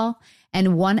phone call,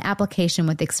 and one application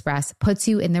with Express puts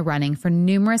you in the running for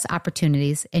numerous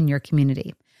opportunities in your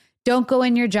community. Don't go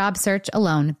in your job search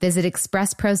alone. Visit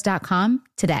expresspros.com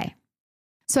today.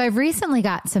 So I've recently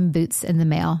got some boots in the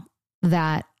mail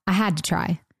that I had to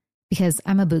try because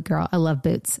I'm a boot girl. I love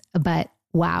boots, but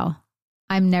wow.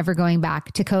 I'm never going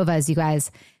back. Tecovas, you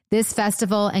guys. This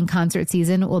festival and concert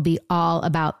season will be all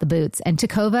about the boots. And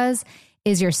Tecovas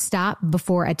is your stop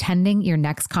before attending your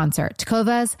next concert.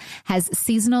 Tecovas has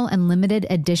seasonal and limited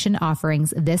edition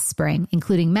offerings this spring,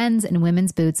 including men's and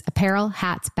women's boots, apparel,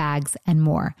 hats, bags, and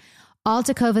more. All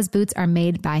Tecovas boots are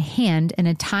made by hand in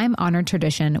a time-honored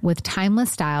tradition with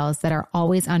timeless styles that are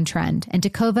always on trend. And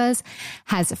Tecovas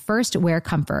has first wear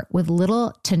comfort with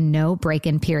little to no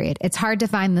break-in period. It's hard to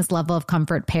find this level of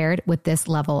comfort paired with this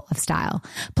level of style.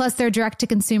 Plus, their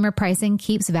direct-to-consumer pricing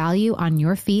keeps value on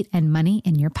your feet and money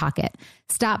in your pocket.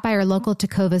 Stop by our local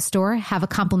Tecovas store, have a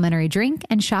complimentary drink,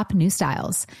 and shop new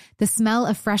styles. The smell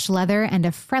of fresh leather and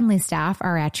a friendly staff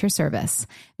are at your service.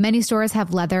 Many stores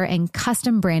have leather and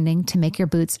custom branding to make your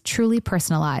boots truly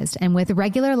personalized. And with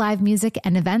regular live music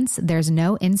and events, there's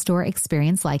no in-store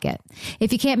experience like it.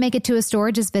 If you can't make it to a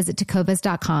store, just visit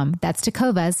tecovas.com. That's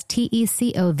Tecovas,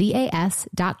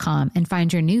 Tecovas.com, and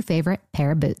find your new favorite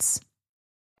pair of boots.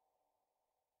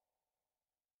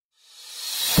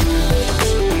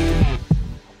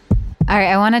 All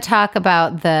right, I want to talk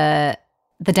about the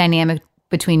dynamic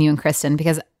between you and Kristen?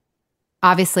 Because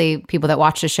obviously people that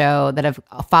watch the show that have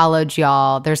followed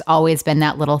y'all, there's always been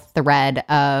that little thread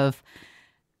of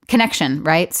connection,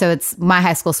 right? So it's my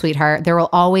high school sweetheart. There will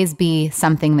always be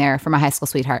something there for my high school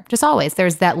sweetheart. Just always.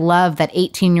 There's that love, that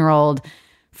 18-year-old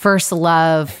first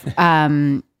love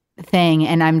thing.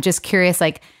 And I'm just curious,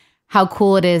 like, how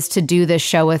cool it is to do this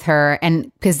show with her.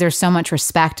 And because there's so much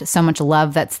respect, so much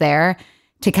love that's there,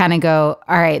 to kind of go,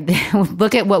 all right,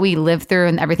 look at what we lived through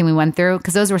and everything we went through,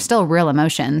 because those were still real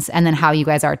emotions. And then how you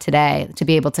guys are today, to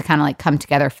be able to kind of like come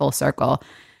together full circle,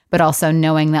 but also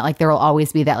knowing that like there will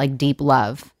always be that like deep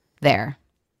love there.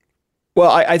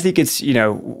 Well, I think it's, you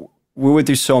know, we went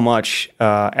through so much,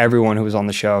 everyone who was on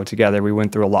the show together, we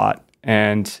went through a lot.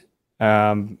 And,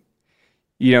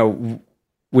 you know,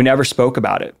 we never spoke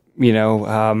about it, you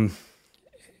know,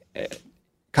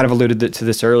 kind of alluded to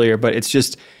this earlier, but it's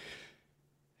just,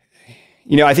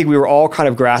 you know, I think we were all kind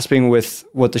of grasping with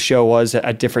what the show was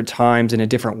at different times and in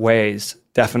different ways,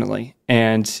 definitely.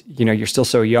 And, you know, you're still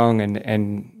so young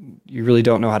and you really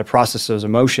don't know how to process those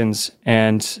emotions.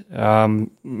 And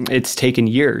it's taken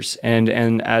years.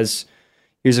 And as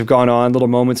years have gone on, little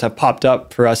moments have popped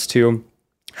up for us to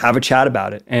have a chat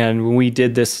about it. And when we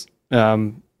did this, you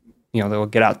know, the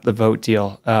Get Out the Vote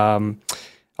deal,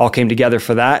 all came together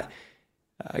for that.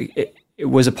 It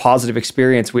was a positive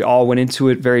experience. We all went into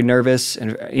it very nervous,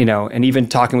 and you know, and even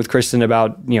talking with Kristen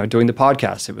about, you know, doing the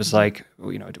podcast, it was like,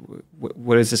 you know,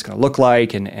 what is this going to look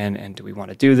like, and do we want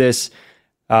to do this?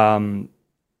 You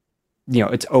know,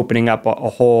 it's opening up a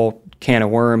whole can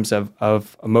of worms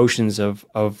of emotions of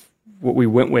what we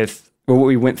went with or what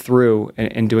we went through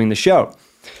in doing the show.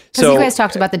 Because you guys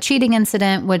talked about the cheating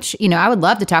incident, which, you know, I would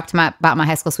love to talk to about my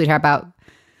high school sweetheart about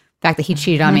the fact that he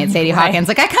cheated on me at Sadie Hawkins.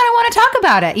 Like, I kind of want to talk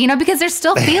about it, you know, because there's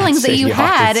still feelings that you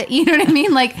had, you know what I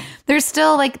mean? Like, there's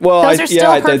still like, those are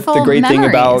still hurtful the great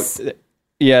memories. thing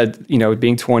about, you know,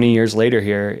 being 20 years later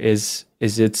here is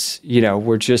it's, you know,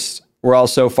 we're all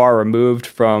so far removed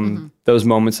from those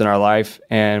moments in our life,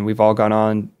 and we've all gone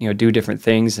on, you know, do different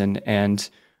things and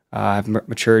have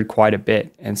matured quite a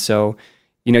bit. And so,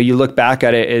 you know, you look back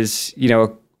at it as, you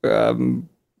know,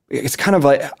 it's kind of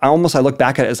like, I look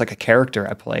back at it as like a character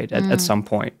I played at some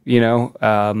point, you know.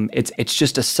 It's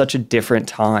just such a different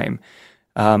time.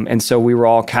 And so we were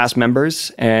all cast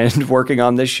members and working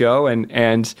on this show,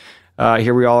 and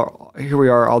here we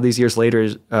are all these years later,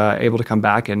 able to come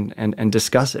back and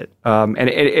discuss it. And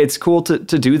it's cool to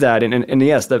do that. And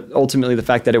yes, that ultimately the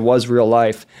fact that it was real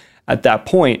life at that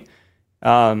point,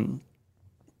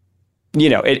 you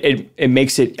know, it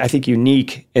makes it, I think,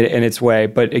 unique in its way.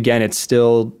 But again, it's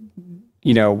still,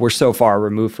 you know, we're so far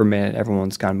removed from it.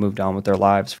 Everyone's kind of moved on with their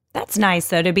lives. That's nice,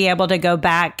 though, to be able to go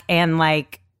back and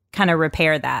like kind of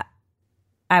repair that,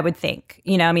 I would think.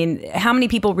 You know, I mean, how many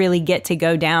people really get to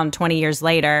go down 20 years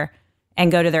later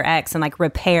and go to their ex and like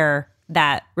repair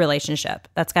that relationship?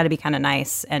 That's got to be kind of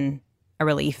nice and a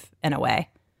relief in a way.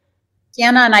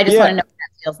 Deanna and I just want to know what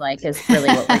that feels like is really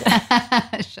what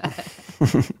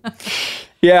we're doing.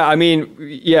 Yeah, I mean,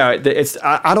 yeah, it's.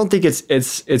 I don't think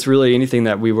it's really anything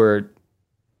that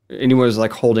anyone was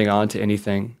like holding on to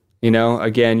anything. You know,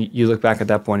 again, you look back at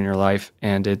that point in your life,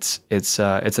 and it's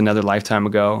another lifetime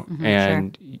ago,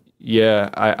 and sure.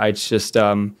 Yeah, it's just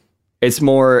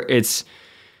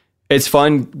it's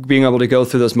fun being able to go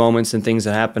through those moments and things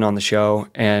that happen on the show,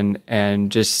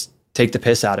 and just take the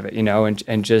piss out of it, you know,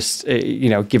 and just you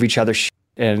know, give each other shit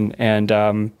and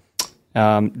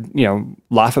you know,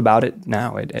 laugh about it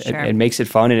now. It makes it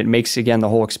fun, and it makes, again, the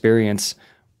whole experience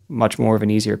much more of an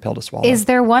easier pill to swallow. Is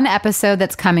there one episode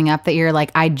that's coming up that you're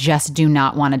like, I just do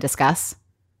not want to discuss?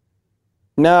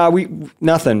 No,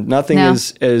 nothing no.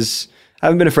 is I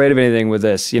haven't been afraid of anything with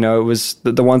this. You know, it was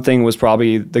the one thing was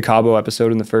probably the Cabo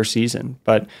episode in the first season,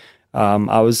 but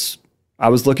I was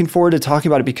looking forward to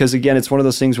talking about it because, again, it's one of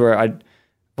those things where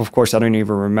of course, I don't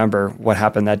even remember what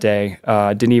happened that day.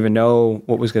 Didn't even know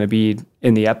what was going to be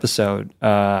in the episode.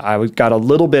 I got a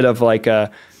little bit of like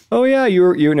oh yeah, you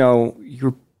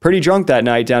were pretty drunk that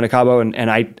night down at Cabo, and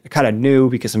I kind of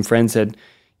knew because some friends said,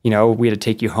 you know, we had to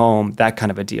take you home, that kind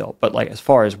of a deal. But like, as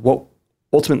far as what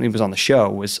ultimately was on the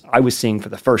show I was seeing for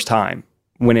the first time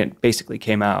when it basically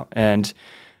came out, and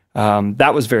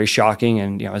that was very shocking,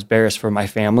 and you know, I was embarrassed for my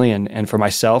family and for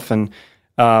myself, and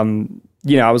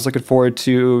you know, I was looking forward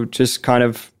to just kind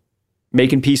of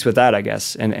making peace with that, I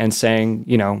guess, and saying,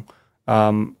 you know,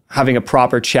 having a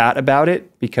proper chat about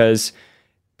it, because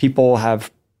people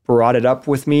have brought it up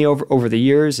with me over the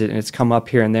years, and it's come up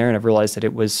here and there, and I've realized that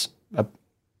it was a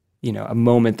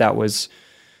moment that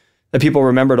people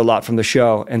remembered a lot from the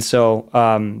show, and so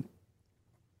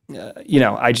you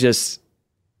know,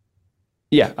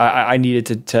 I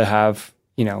needed to have,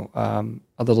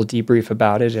 a little debrief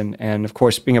about it. And of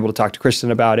course, being able to talk to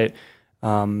Kristen about it.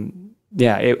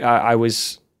 I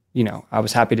was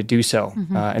happy to do so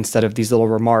instead of these little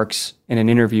remarks in an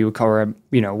interview or,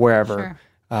 wherever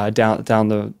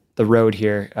down the road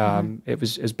here. It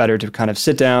was better to kind of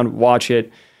sit down, watch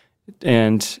it,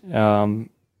 and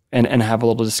have a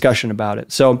little discussion about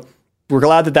it. So we're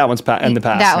glad that one's in the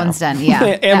past. That now. one's done. Yeah.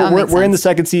 And we're in the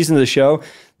second season of the show.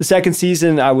 The second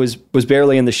season, I was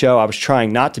barely in the show. I was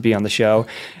trying not to be on the show.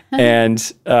 And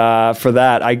for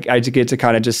that, I get to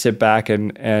kind of just sit back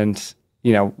and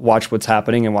watch what's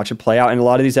happening and watch it play out. And a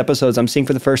lot of these episodes I'm seeing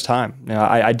for the first time.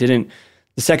 I didn't,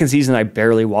 the second season I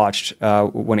barely watched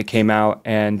when it came out.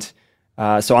 And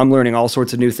so I'm learning all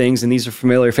sorts of new things. And these are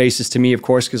familiar faces to me, of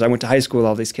course, because I went to high school with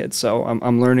all these kids. So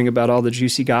I'm learning about all the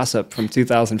juicy gossip from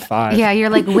 2005. Yeah, you're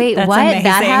like, wait, what? amazing.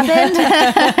 That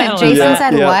happened? Jason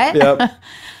said what? Yep.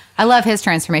 I love his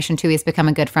transformation too. He's become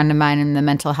a good friend of mine in the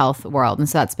mental health world. And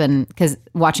so that's been, because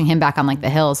watching him back on like The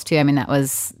Hills too, I mean, that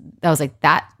was like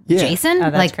that Jason? Oh,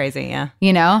 that's like crazy,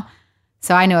 yeah.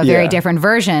 So I know a very different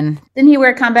version. Didn't he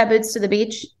wear combat boots to the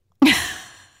beach?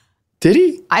 Did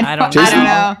he? I don't Jason?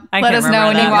 know. I Let can't us know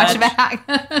when remember you watch that back.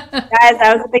 Guys,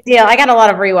 that was a big deal. I got a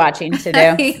lot of rewatching to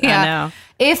do. I know.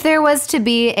 If there was to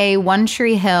be a One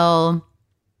Tree Hill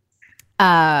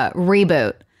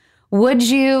reboot, would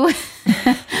you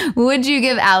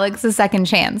give Alex a second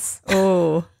chance?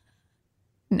 Oh.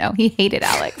 No, he hated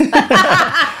Alex.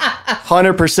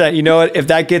 100%. You know what? If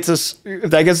that gets us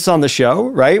on the show,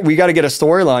 right? We got to get a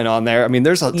storyline on there. I mean,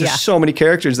 there's so many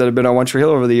characters that have been on One Tree Hill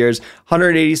over the years.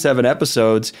 187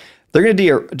 episodes. They're going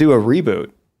to do a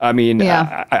reboot. I mean,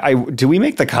 do we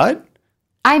make the cut?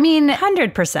 I mean,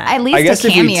 100%. At least I guess a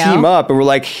cameo. if we team up and we're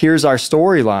like, here's our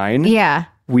storyline. Yeah.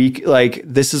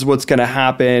 This is what's going to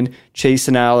happen. Chase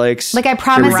and Alex. Like I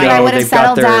promised Here we that I go. would have They've got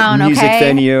settled their down. music Okay.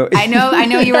 venue. I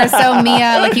know you were so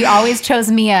Mia. Like you always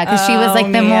chose Mia because she was like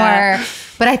the Mia. more.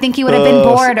 But I think you would have been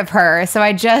bored of her. So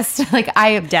I just Definitely.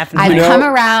 I've come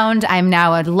around. I'm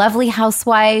now a lovely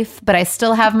housewife, but I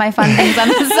still have my fun things on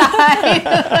the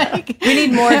side. We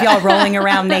need more of y'all rolling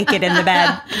around naked in the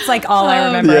bed. It's like all I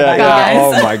remember about you Yeah. guys.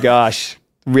 Oh my gosh.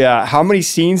 Yeah. How many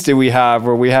scenes did we have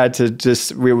where we had to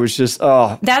That's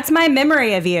my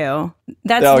memory of you.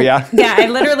 Oh, yeah? Yeah, I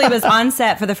literally was on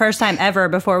set for the first time ever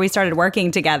before we started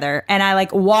working together. And I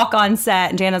like walk on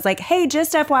set and Jana's like, hey,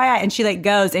 just FYI. And she like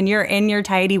goes and you're in your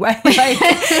tidy white, like naked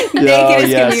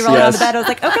as can be rolling on the bed. I was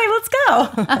like, okay, let's go.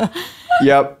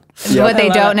 Yep. What they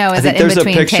don't know is that in there's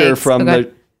between a picture takes, from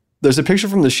there's a picture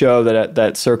from the show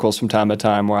that circles from time to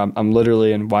time where I'm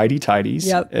literally in whitey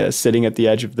tidies, sitting at the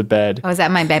edge of the bed. I was at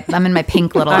my bed. I'm in my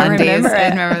pink little I undies. remember it. I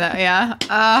remember that. Yeah.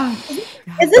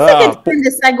 Is this a good time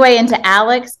to segue into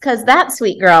Alex? Because that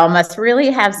sweet girl must really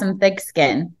have some thick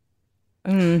skin.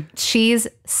 She's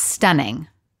stunning.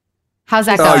 How's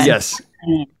that going? Oh yes.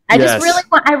 I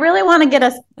really want to get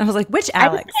us. I was like, which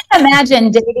Alex? I can't imagine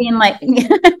dating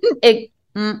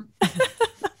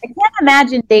I can't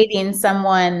imagine dating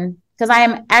someone because I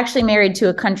am actually married to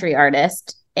a country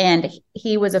artist and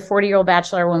he was a 40-year-old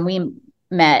bachelor when we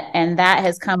met, and that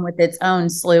has come with its own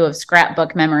slew of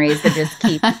scrapbook memories that just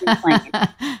keep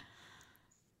replaying.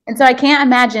 And so I can't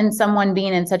imagine someone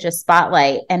being in such a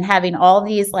spotlight and having all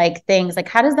these like things. Like,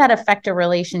 how does that affect a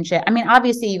relationship? I mean,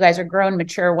 obviously you guys are grown,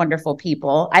 mature, wonderful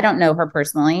people. I don't know her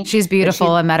personally. She's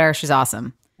beautiful. I met her. She's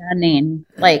awesome. Stunning.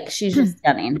 Like, she's just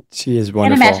stunning. She is I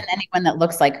wonderful. can't imagine anyone that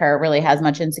looks like her really has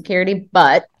much insecurity.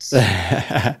 But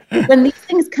when these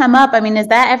things come up, I mean, is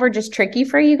that ever just tricky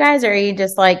for you guys? Or are you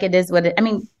just like, it is what it, I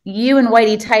mean, you and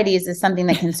whitey tidies is something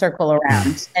that can circle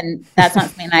around. And that's not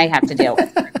something I have to deal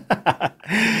with.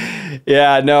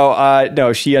 Yeah,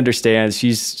 no, she understands.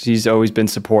 She's always been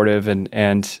supportive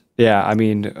and yeah, I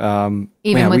mean,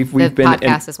 even with we've the been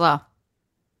podcast as well.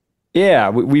 Yeah,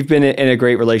 we've been in a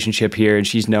great relationship here, and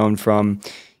she's known from,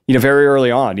 very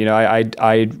early on.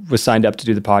 I was signed up to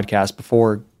do the podcast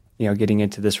before, getting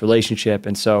into this relationship,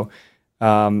 and so,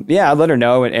 I let her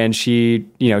know, and she,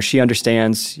 she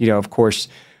understands, of course,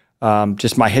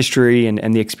 just my history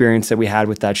and the experience that we had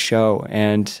with that show,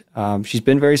 and she's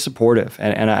been very supportive,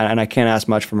 and I can't ask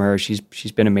much from her.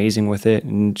 She's been amazing with it,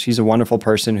 and she's a wonderful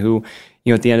person who,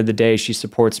 at the end of the day, she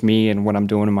supports me and what I'm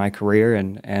doing in my career,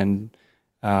 and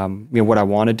what I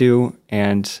want to do,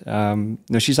 and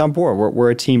she's on board.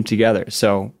 We're a team together.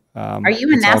 So, are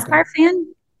you a NASCAR fan?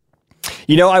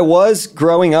 I was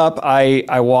growing up.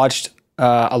 I watched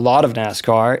a lot of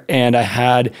NASCAR, and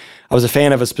I was a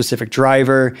fan of a specific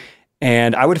driver,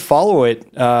 and I would follow it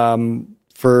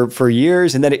for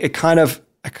years, and then it kind of,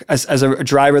 as a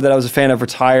driver that I was a fan of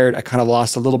retired, I kind of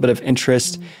lost a little bit of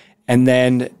interest. And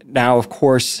then now, of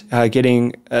course,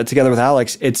 getting together with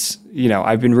Alex, it's,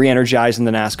 I've been re-energized in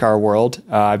the NASCAR world.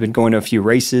 I've been going to a few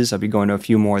races. I'll be going to a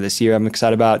few more this year. I'm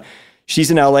excited about.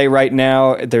 She's in LA right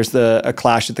now. There's a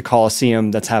clash at the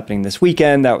Coliseum that's happening this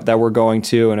weekend that we're going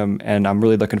to, and I'm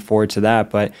really looking forward to that.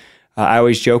 But I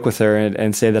always joke with her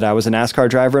and say that I was a NASCAR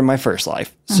driver in my first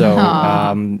life.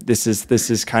 So this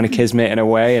is kind of kismet in a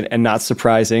way, and not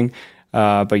surprising.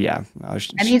 But yeah,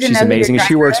 she's amazing. And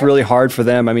she works really hard for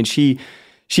them. I mean, she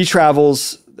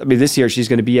travels. I mean, this year she's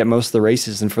going to be at most of the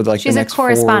races, and for she's the next a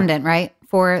correspondent, right,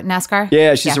 for NASCAR?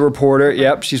 Yeah, she's a reporter.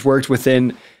 Yep, she's worked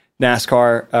within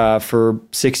NASCAR for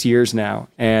 6 years now,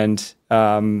 and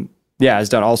has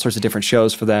done all sorts of different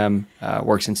shows for them.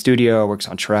 Works in studio, works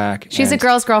on track. She's a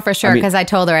girl's girl for sure. Because I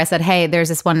told her, I said, "Hey, there's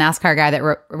this one NASCAR guy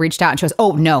that reached out," and she goes,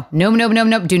 "Oh no, do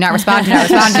not respond, do not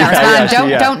respond,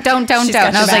 don't."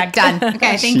 And I was like, "Done.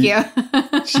 Okay, thank you."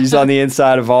 She's on the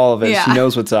inside of all of it. Yeah. She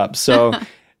knows what's up. So,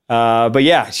 but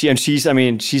yeah, she's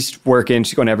working.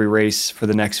 She's going to every race for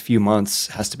the next few months.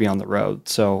 Has to be on the road.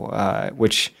 So,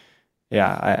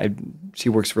 she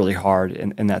works really hard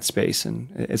in that space, and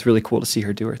it's really cool to see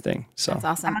her do her thing. So that's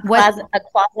awesome. I'm a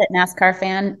closet NASCAR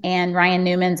fan, and Ryan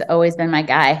Newman's always been my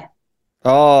guy.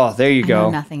 Oh, there you go. I know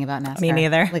nothing about NASCAR. Me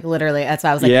neither. Like literally, that's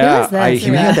why I was like, who is this?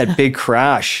 He had that big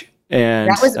crash, and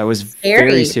that was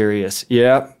very serious.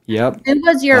 Yep. Who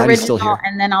was your original?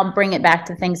 And then I'll bring it back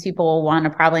to things people will want to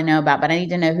probably know about, but I need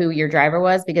to know who your driver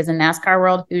was, because in NASCAR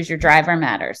world, who's your driver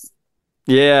matters.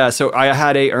 Yeah, so I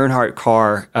had a Earnhardt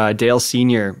car, Dale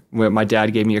Sr. My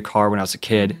dad gave me a car when I was a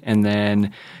kid. And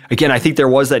then, again, I think there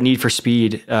was that need for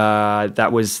speed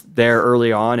that was there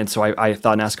early on. And so I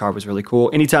thought NASCAR was really cool.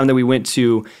 Anytime that we went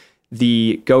to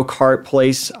the go-kart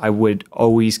place, I would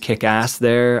always kick ass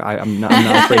there. I'm not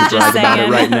afraid to brag about it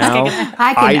right now.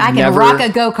 I can rock a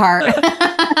go-kart.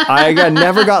 I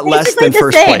never got less than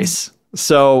first place.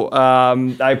 So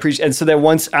I appreciate. And so then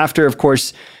once after, of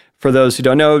course, for those who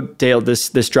don't know, Dale,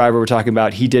 this driver we're talking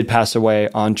about, he did pass away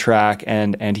on track,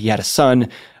 and he had a son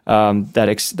that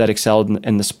excelled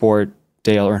in the sport,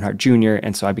 Dale Earnhardt Jr.,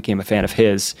 and so I became a fan of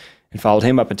his and followed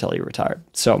him up until he retired.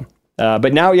 So,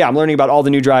 but now, I'm learning about all the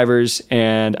new drivers,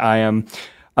 and I'm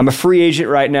a free agent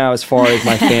right now as far as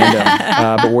my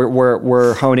fandom, but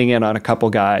we're honing in on a couple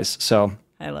guys. So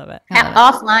I love it.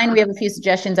 Offline, we have a few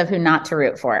suggestions of who not to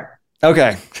root for.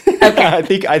 Okay. I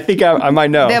think I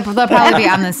might know. They'll probably be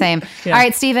on the same. Yeah. All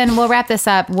right, Stephen, we'll wrap this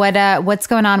up. What's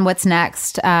going on? What's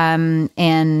next? And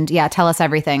tell us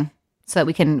everything so that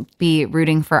we can be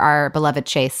rooting for our beloved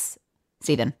Chase,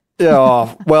 Stephen.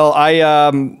 Oh, well,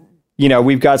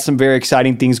 we've got some very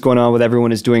exciting things going on with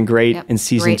Everyone is Doing Great in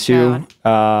season 2.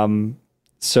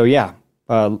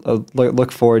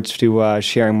 Look forward to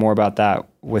sharing more about that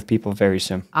with people very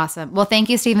soon. Awesome. Well, thank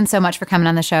you, Stephen, so much for coming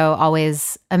on the show.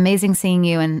 Always amazing seeing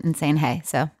you and saying hey.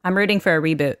 So I'm rooting for a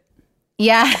reboot.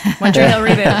 Yeah. One Tree Hill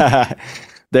reboot.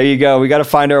 There you go. We got to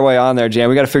find our way on there, Jan.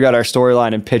 We got to figure out our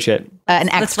storyline and pitch it. An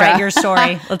extra. Let's write your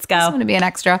story. Let's go. I just want to be an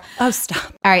extra. Oh,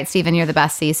 stop. All right, Stephen, you're the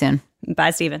best. See you soon. Bye,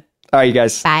 Stephen. All right, you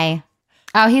guys. Bye.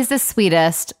 Oh, he's the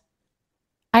sweetest.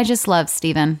 I just love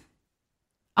Stephen.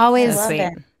 Always so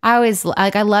sweet.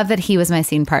 I love that he was my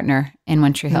scene partner in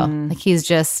One Tree Hill. Like he's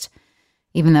just,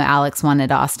 even though Alex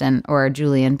wanted Austin or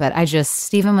Julian, but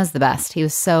Stephen was the best. He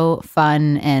was so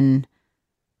fun, and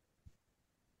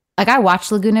like I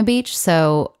watched Laguna Beach,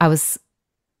 so I was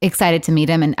excited to meet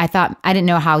him, and I didn't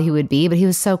know how he would be, but he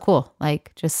was so cool.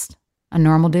 Like just a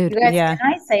normal dude. You guys,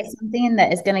 can I say something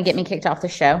that is going to get me kicked off the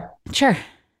show? Sure.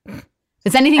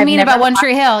 Does anything mean about One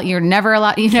Tree Hill? You're never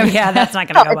allowed. Yeah, that's not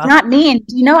going to go well. It's not mean.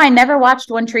 I never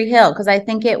watched One Tree Hill because I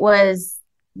think it was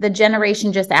the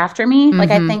generation just after me. Mm-hmm.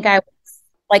 Like I think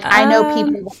I know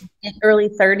people in early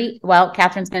 30. Well,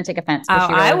 Catherine's going to take offense.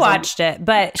 I watched it,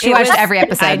 but she watched every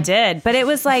episode. I did, but it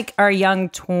was like our young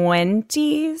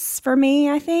 20s for me.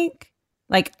 I think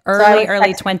like early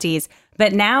 20s.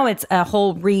 But now it's a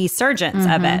whole resurgence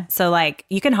of it. So like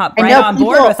you can hop right on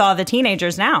board with all the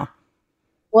teenagers now.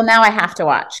 Well, now I have to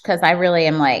watch because I really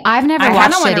am like... I've never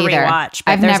watched it either. Rewatch,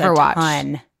 I've never watched.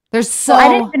 Ton. There's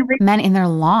so many and they're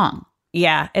long.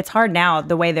 Yeah, it's hard now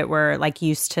the way that we're like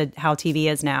used to how TV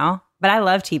is now. But I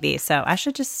love TV, so I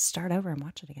should just start over and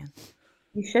watch it again.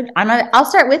 You should. I'll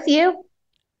start with you.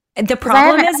 The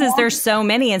problem is there's so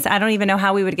many, and I don't even know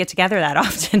how we would get together that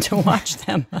often to watch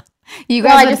them. You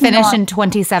guys would finish in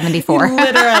 2074.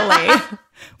 Literally.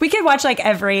 We could watch like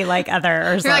every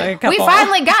other or something. We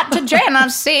finally got to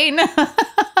Jana's scene. I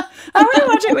want to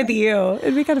watch it with you.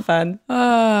 It'd be kind of fun.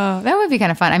 Oh, that would be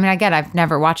kind of fun. I mean, again, I've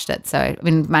never watched it, so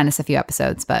minus a few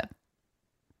episodes, but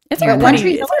it's One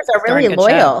Tree Hillers are really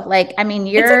loyal. Show. Like, I mean,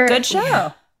 it's a good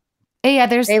show. Yeah,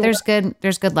 there's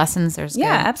good lessons. There's good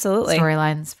absolutely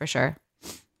storylines for sure.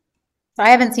 So I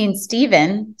haven't seen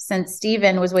Steven since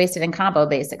Steven was wasted in Cabo,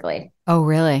 basically. Oh,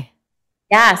 really?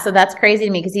 Yeah, so that's crazy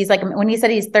to me because he's like, when he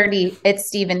said he's 30, it's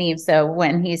Steve and Eve. So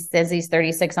when he says he's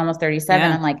 36, almost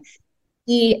 37, I'm like,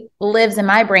 he lives in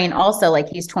my brain also like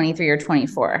he's 23 or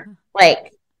 24.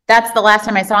 Like, that's the last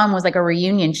time I saw him was like a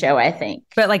reunion show, I think.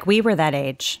 But like we were that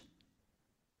age.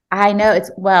 I know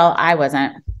I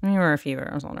wasn't. We were a few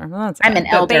years older. Well, that's I'm an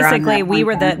elder. Basically, we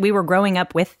were growing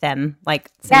up with them, like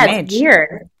same age. It's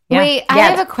weird. Yeah. Wait, I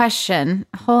have a question.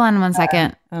 Hold on one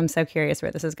second. I'm so curious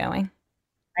where this is going.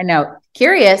 I know.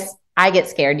 Curious. I get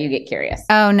scared. You get curious.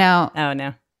 Oh no. Oh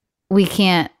no. We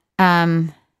can't.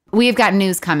 We've got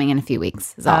news coming in a few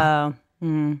weeks. Is all.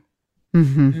 Oh.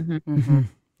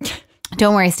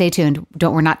 Don't worry. Stay tuned.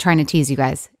 We're not trying to tease you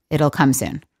guys. It'll come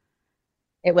soon.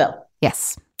 It will.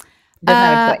 Yes. Doesn't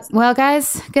have a choice. Well,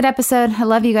 guys, good episode. I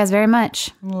love you guys very much.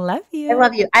 Love you. I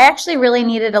love you. I actually really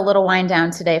needed a little wind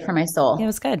down today for my soul. It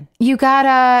was good. You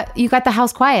got the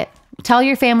house quiet. Tell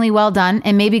your family well done,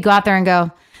 and maybe go out there and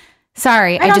go,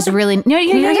 sorry, you don't have to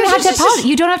apologize.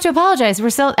 You don't have to apologize.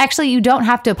 You don't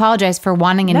have to apologize for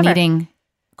wanting and needing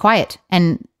quiet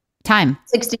and time.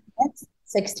 60 minutes?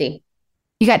 60.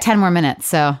 You got 10 more minutes.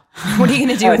 So what are you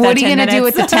going to do with that? What are you going to do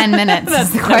with the 10 minutes? That's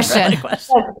the question.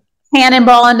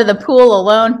 Cannonball into the pool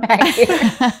alone back here.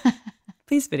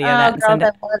 Please video that. Girls,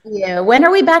 I love you. When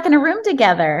are we back in a room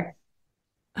together?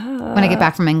 When I get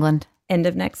back from England. End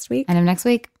of next week.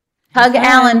 Hug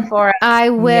Alan for us. I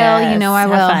will. Yes. You know I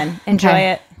will. Have fun. Enjoy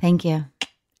it. Thank you.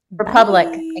 Republic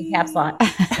in caps lock.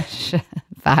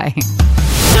 Bye.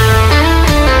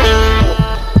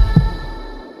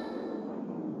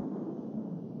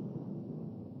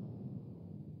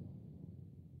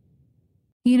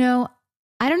 You know,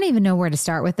 I don't even know where to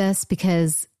start with this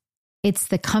because it's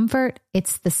the comfort,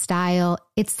 it's the style,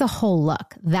 it's the whole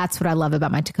look. That's what I love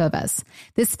about my Tecovas.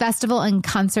 This festival and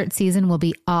concert season will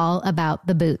be all about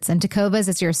the boots, and Tecovas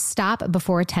is your stop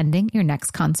before attending your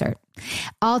next concert.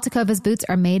 All Tecovas boots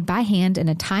are made by hand in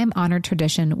a time-honored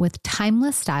tradition with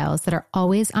timeless styles that are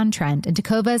always on trend, and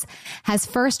Tecovas has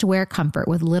first wear comfort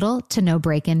with little to no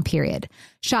break-in period.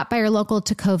 Shop by your local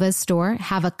Tecovas store,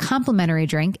 have a complimentary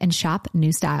drink, and shop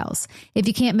new styles. If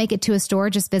you can't make it to a store,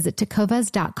 just visit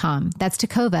tecovas.com. That's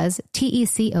Tecovas,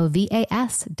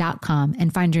 TECOVAS.com,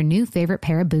 and find your new favorite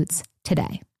pair of boots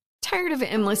today. Tired of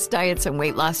endless diets and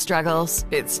weight loss struggles?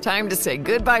 It's time to say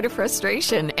goodbye to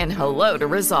frustration and hello to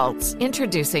results.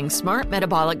 Introducing Smart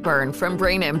Metabolic Burn from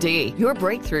BrainMD, your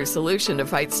breakthrough solution to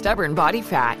fight stubborn body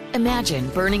fat. Imagine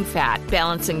burning fat,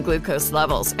 balancing glucose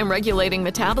levels, and regulating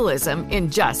metabolism in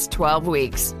just 12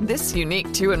 weeks. This unique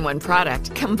 2-in-1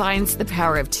 product combines the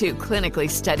power of 2 clinically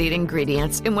studied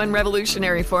ingredients in one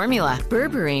revolutionary formula.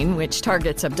 Berberine, which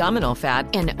targets abdominal fat,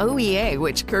 and OEA,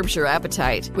 which curbs your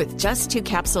appetite. With just 2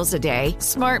 capsules a day,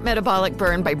 Smart Metabolic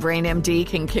Burn by BrainMD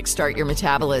can kickstart your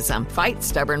metabolism, fight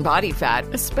stubborn body fat,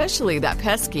 especially that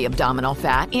pesky abdominal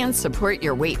fat, and support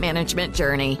your weight management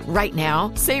journey. Right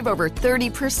now, save over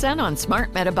 30% on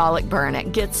Smart Metabolic Burn at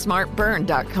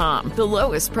GetSmartBurn.com. The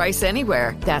lowest price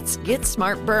anywhere. That's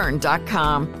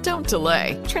GetSmartBurn.com. Don't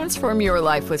delay. Transform your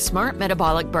life with Smart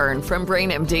Metabolic Burn from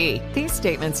BrainMD. These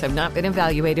statements have not been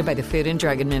evaluated by the Food and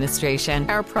Drug Administration.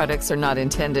 Our products are not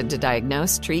intended to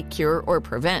diagnose, treat, cure, or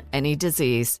prevent any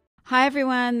disease. Hi,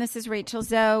 everyone. This is Rachel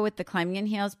Zoe with the Climbing in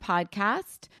Heels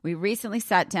podcast. We recently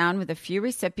sat down with a few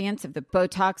recipients of the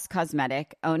Botox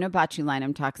Cosmetic,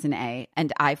 Onabotulinum Toxin A,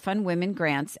 and I Fund Women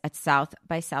grants at South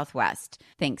by Southwest,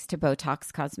 thanks to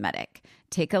Botox Cosmetic.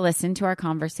 Take a listen to our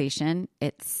conversation.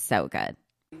 It's so good.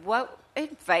 What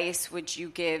advice would you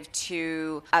give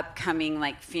to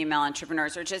upcoming female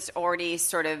entrepreneurs or just already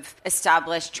sort of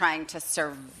established trying to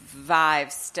survive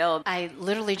still? I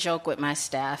literally joke with my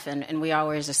staff and we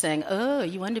always are saying, oh,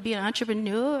 you want to be an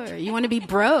entrepreneur? You want to be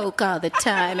broke all the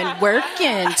time and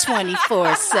working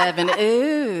 24/7.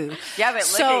 Ooh. Yeah, but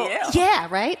look at you. Yeah,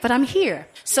 right? But I'm here.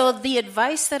 So the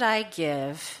advice that I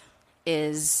give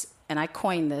is, and I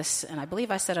coined this, and I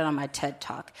believe I said it on my TED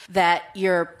Talk, that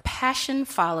your passion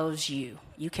follows you.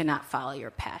 You cannot follow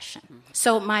your passion. Mm-hmm.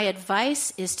 So my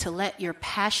advice is to let your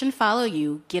passion follow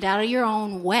you, get out of your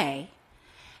own way,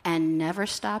 and never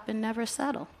stop and never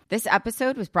settle. This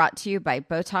episode was brought to you by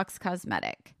Botox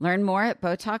Cosmetic. Learn more at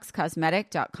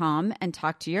BotoxCosmetic.com and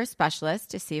talk to your specialist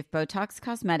to see if Botox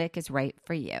Cosmetic is right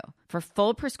for you. For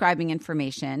full prescribing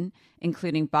information,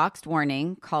 including boxed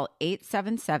warning, call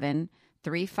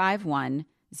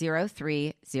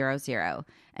 877-351-0300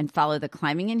 and follow the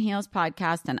Climbing in Heels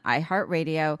podcast on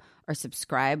iHeartRadio or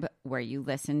subscribe where you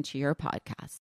listen to your podcast.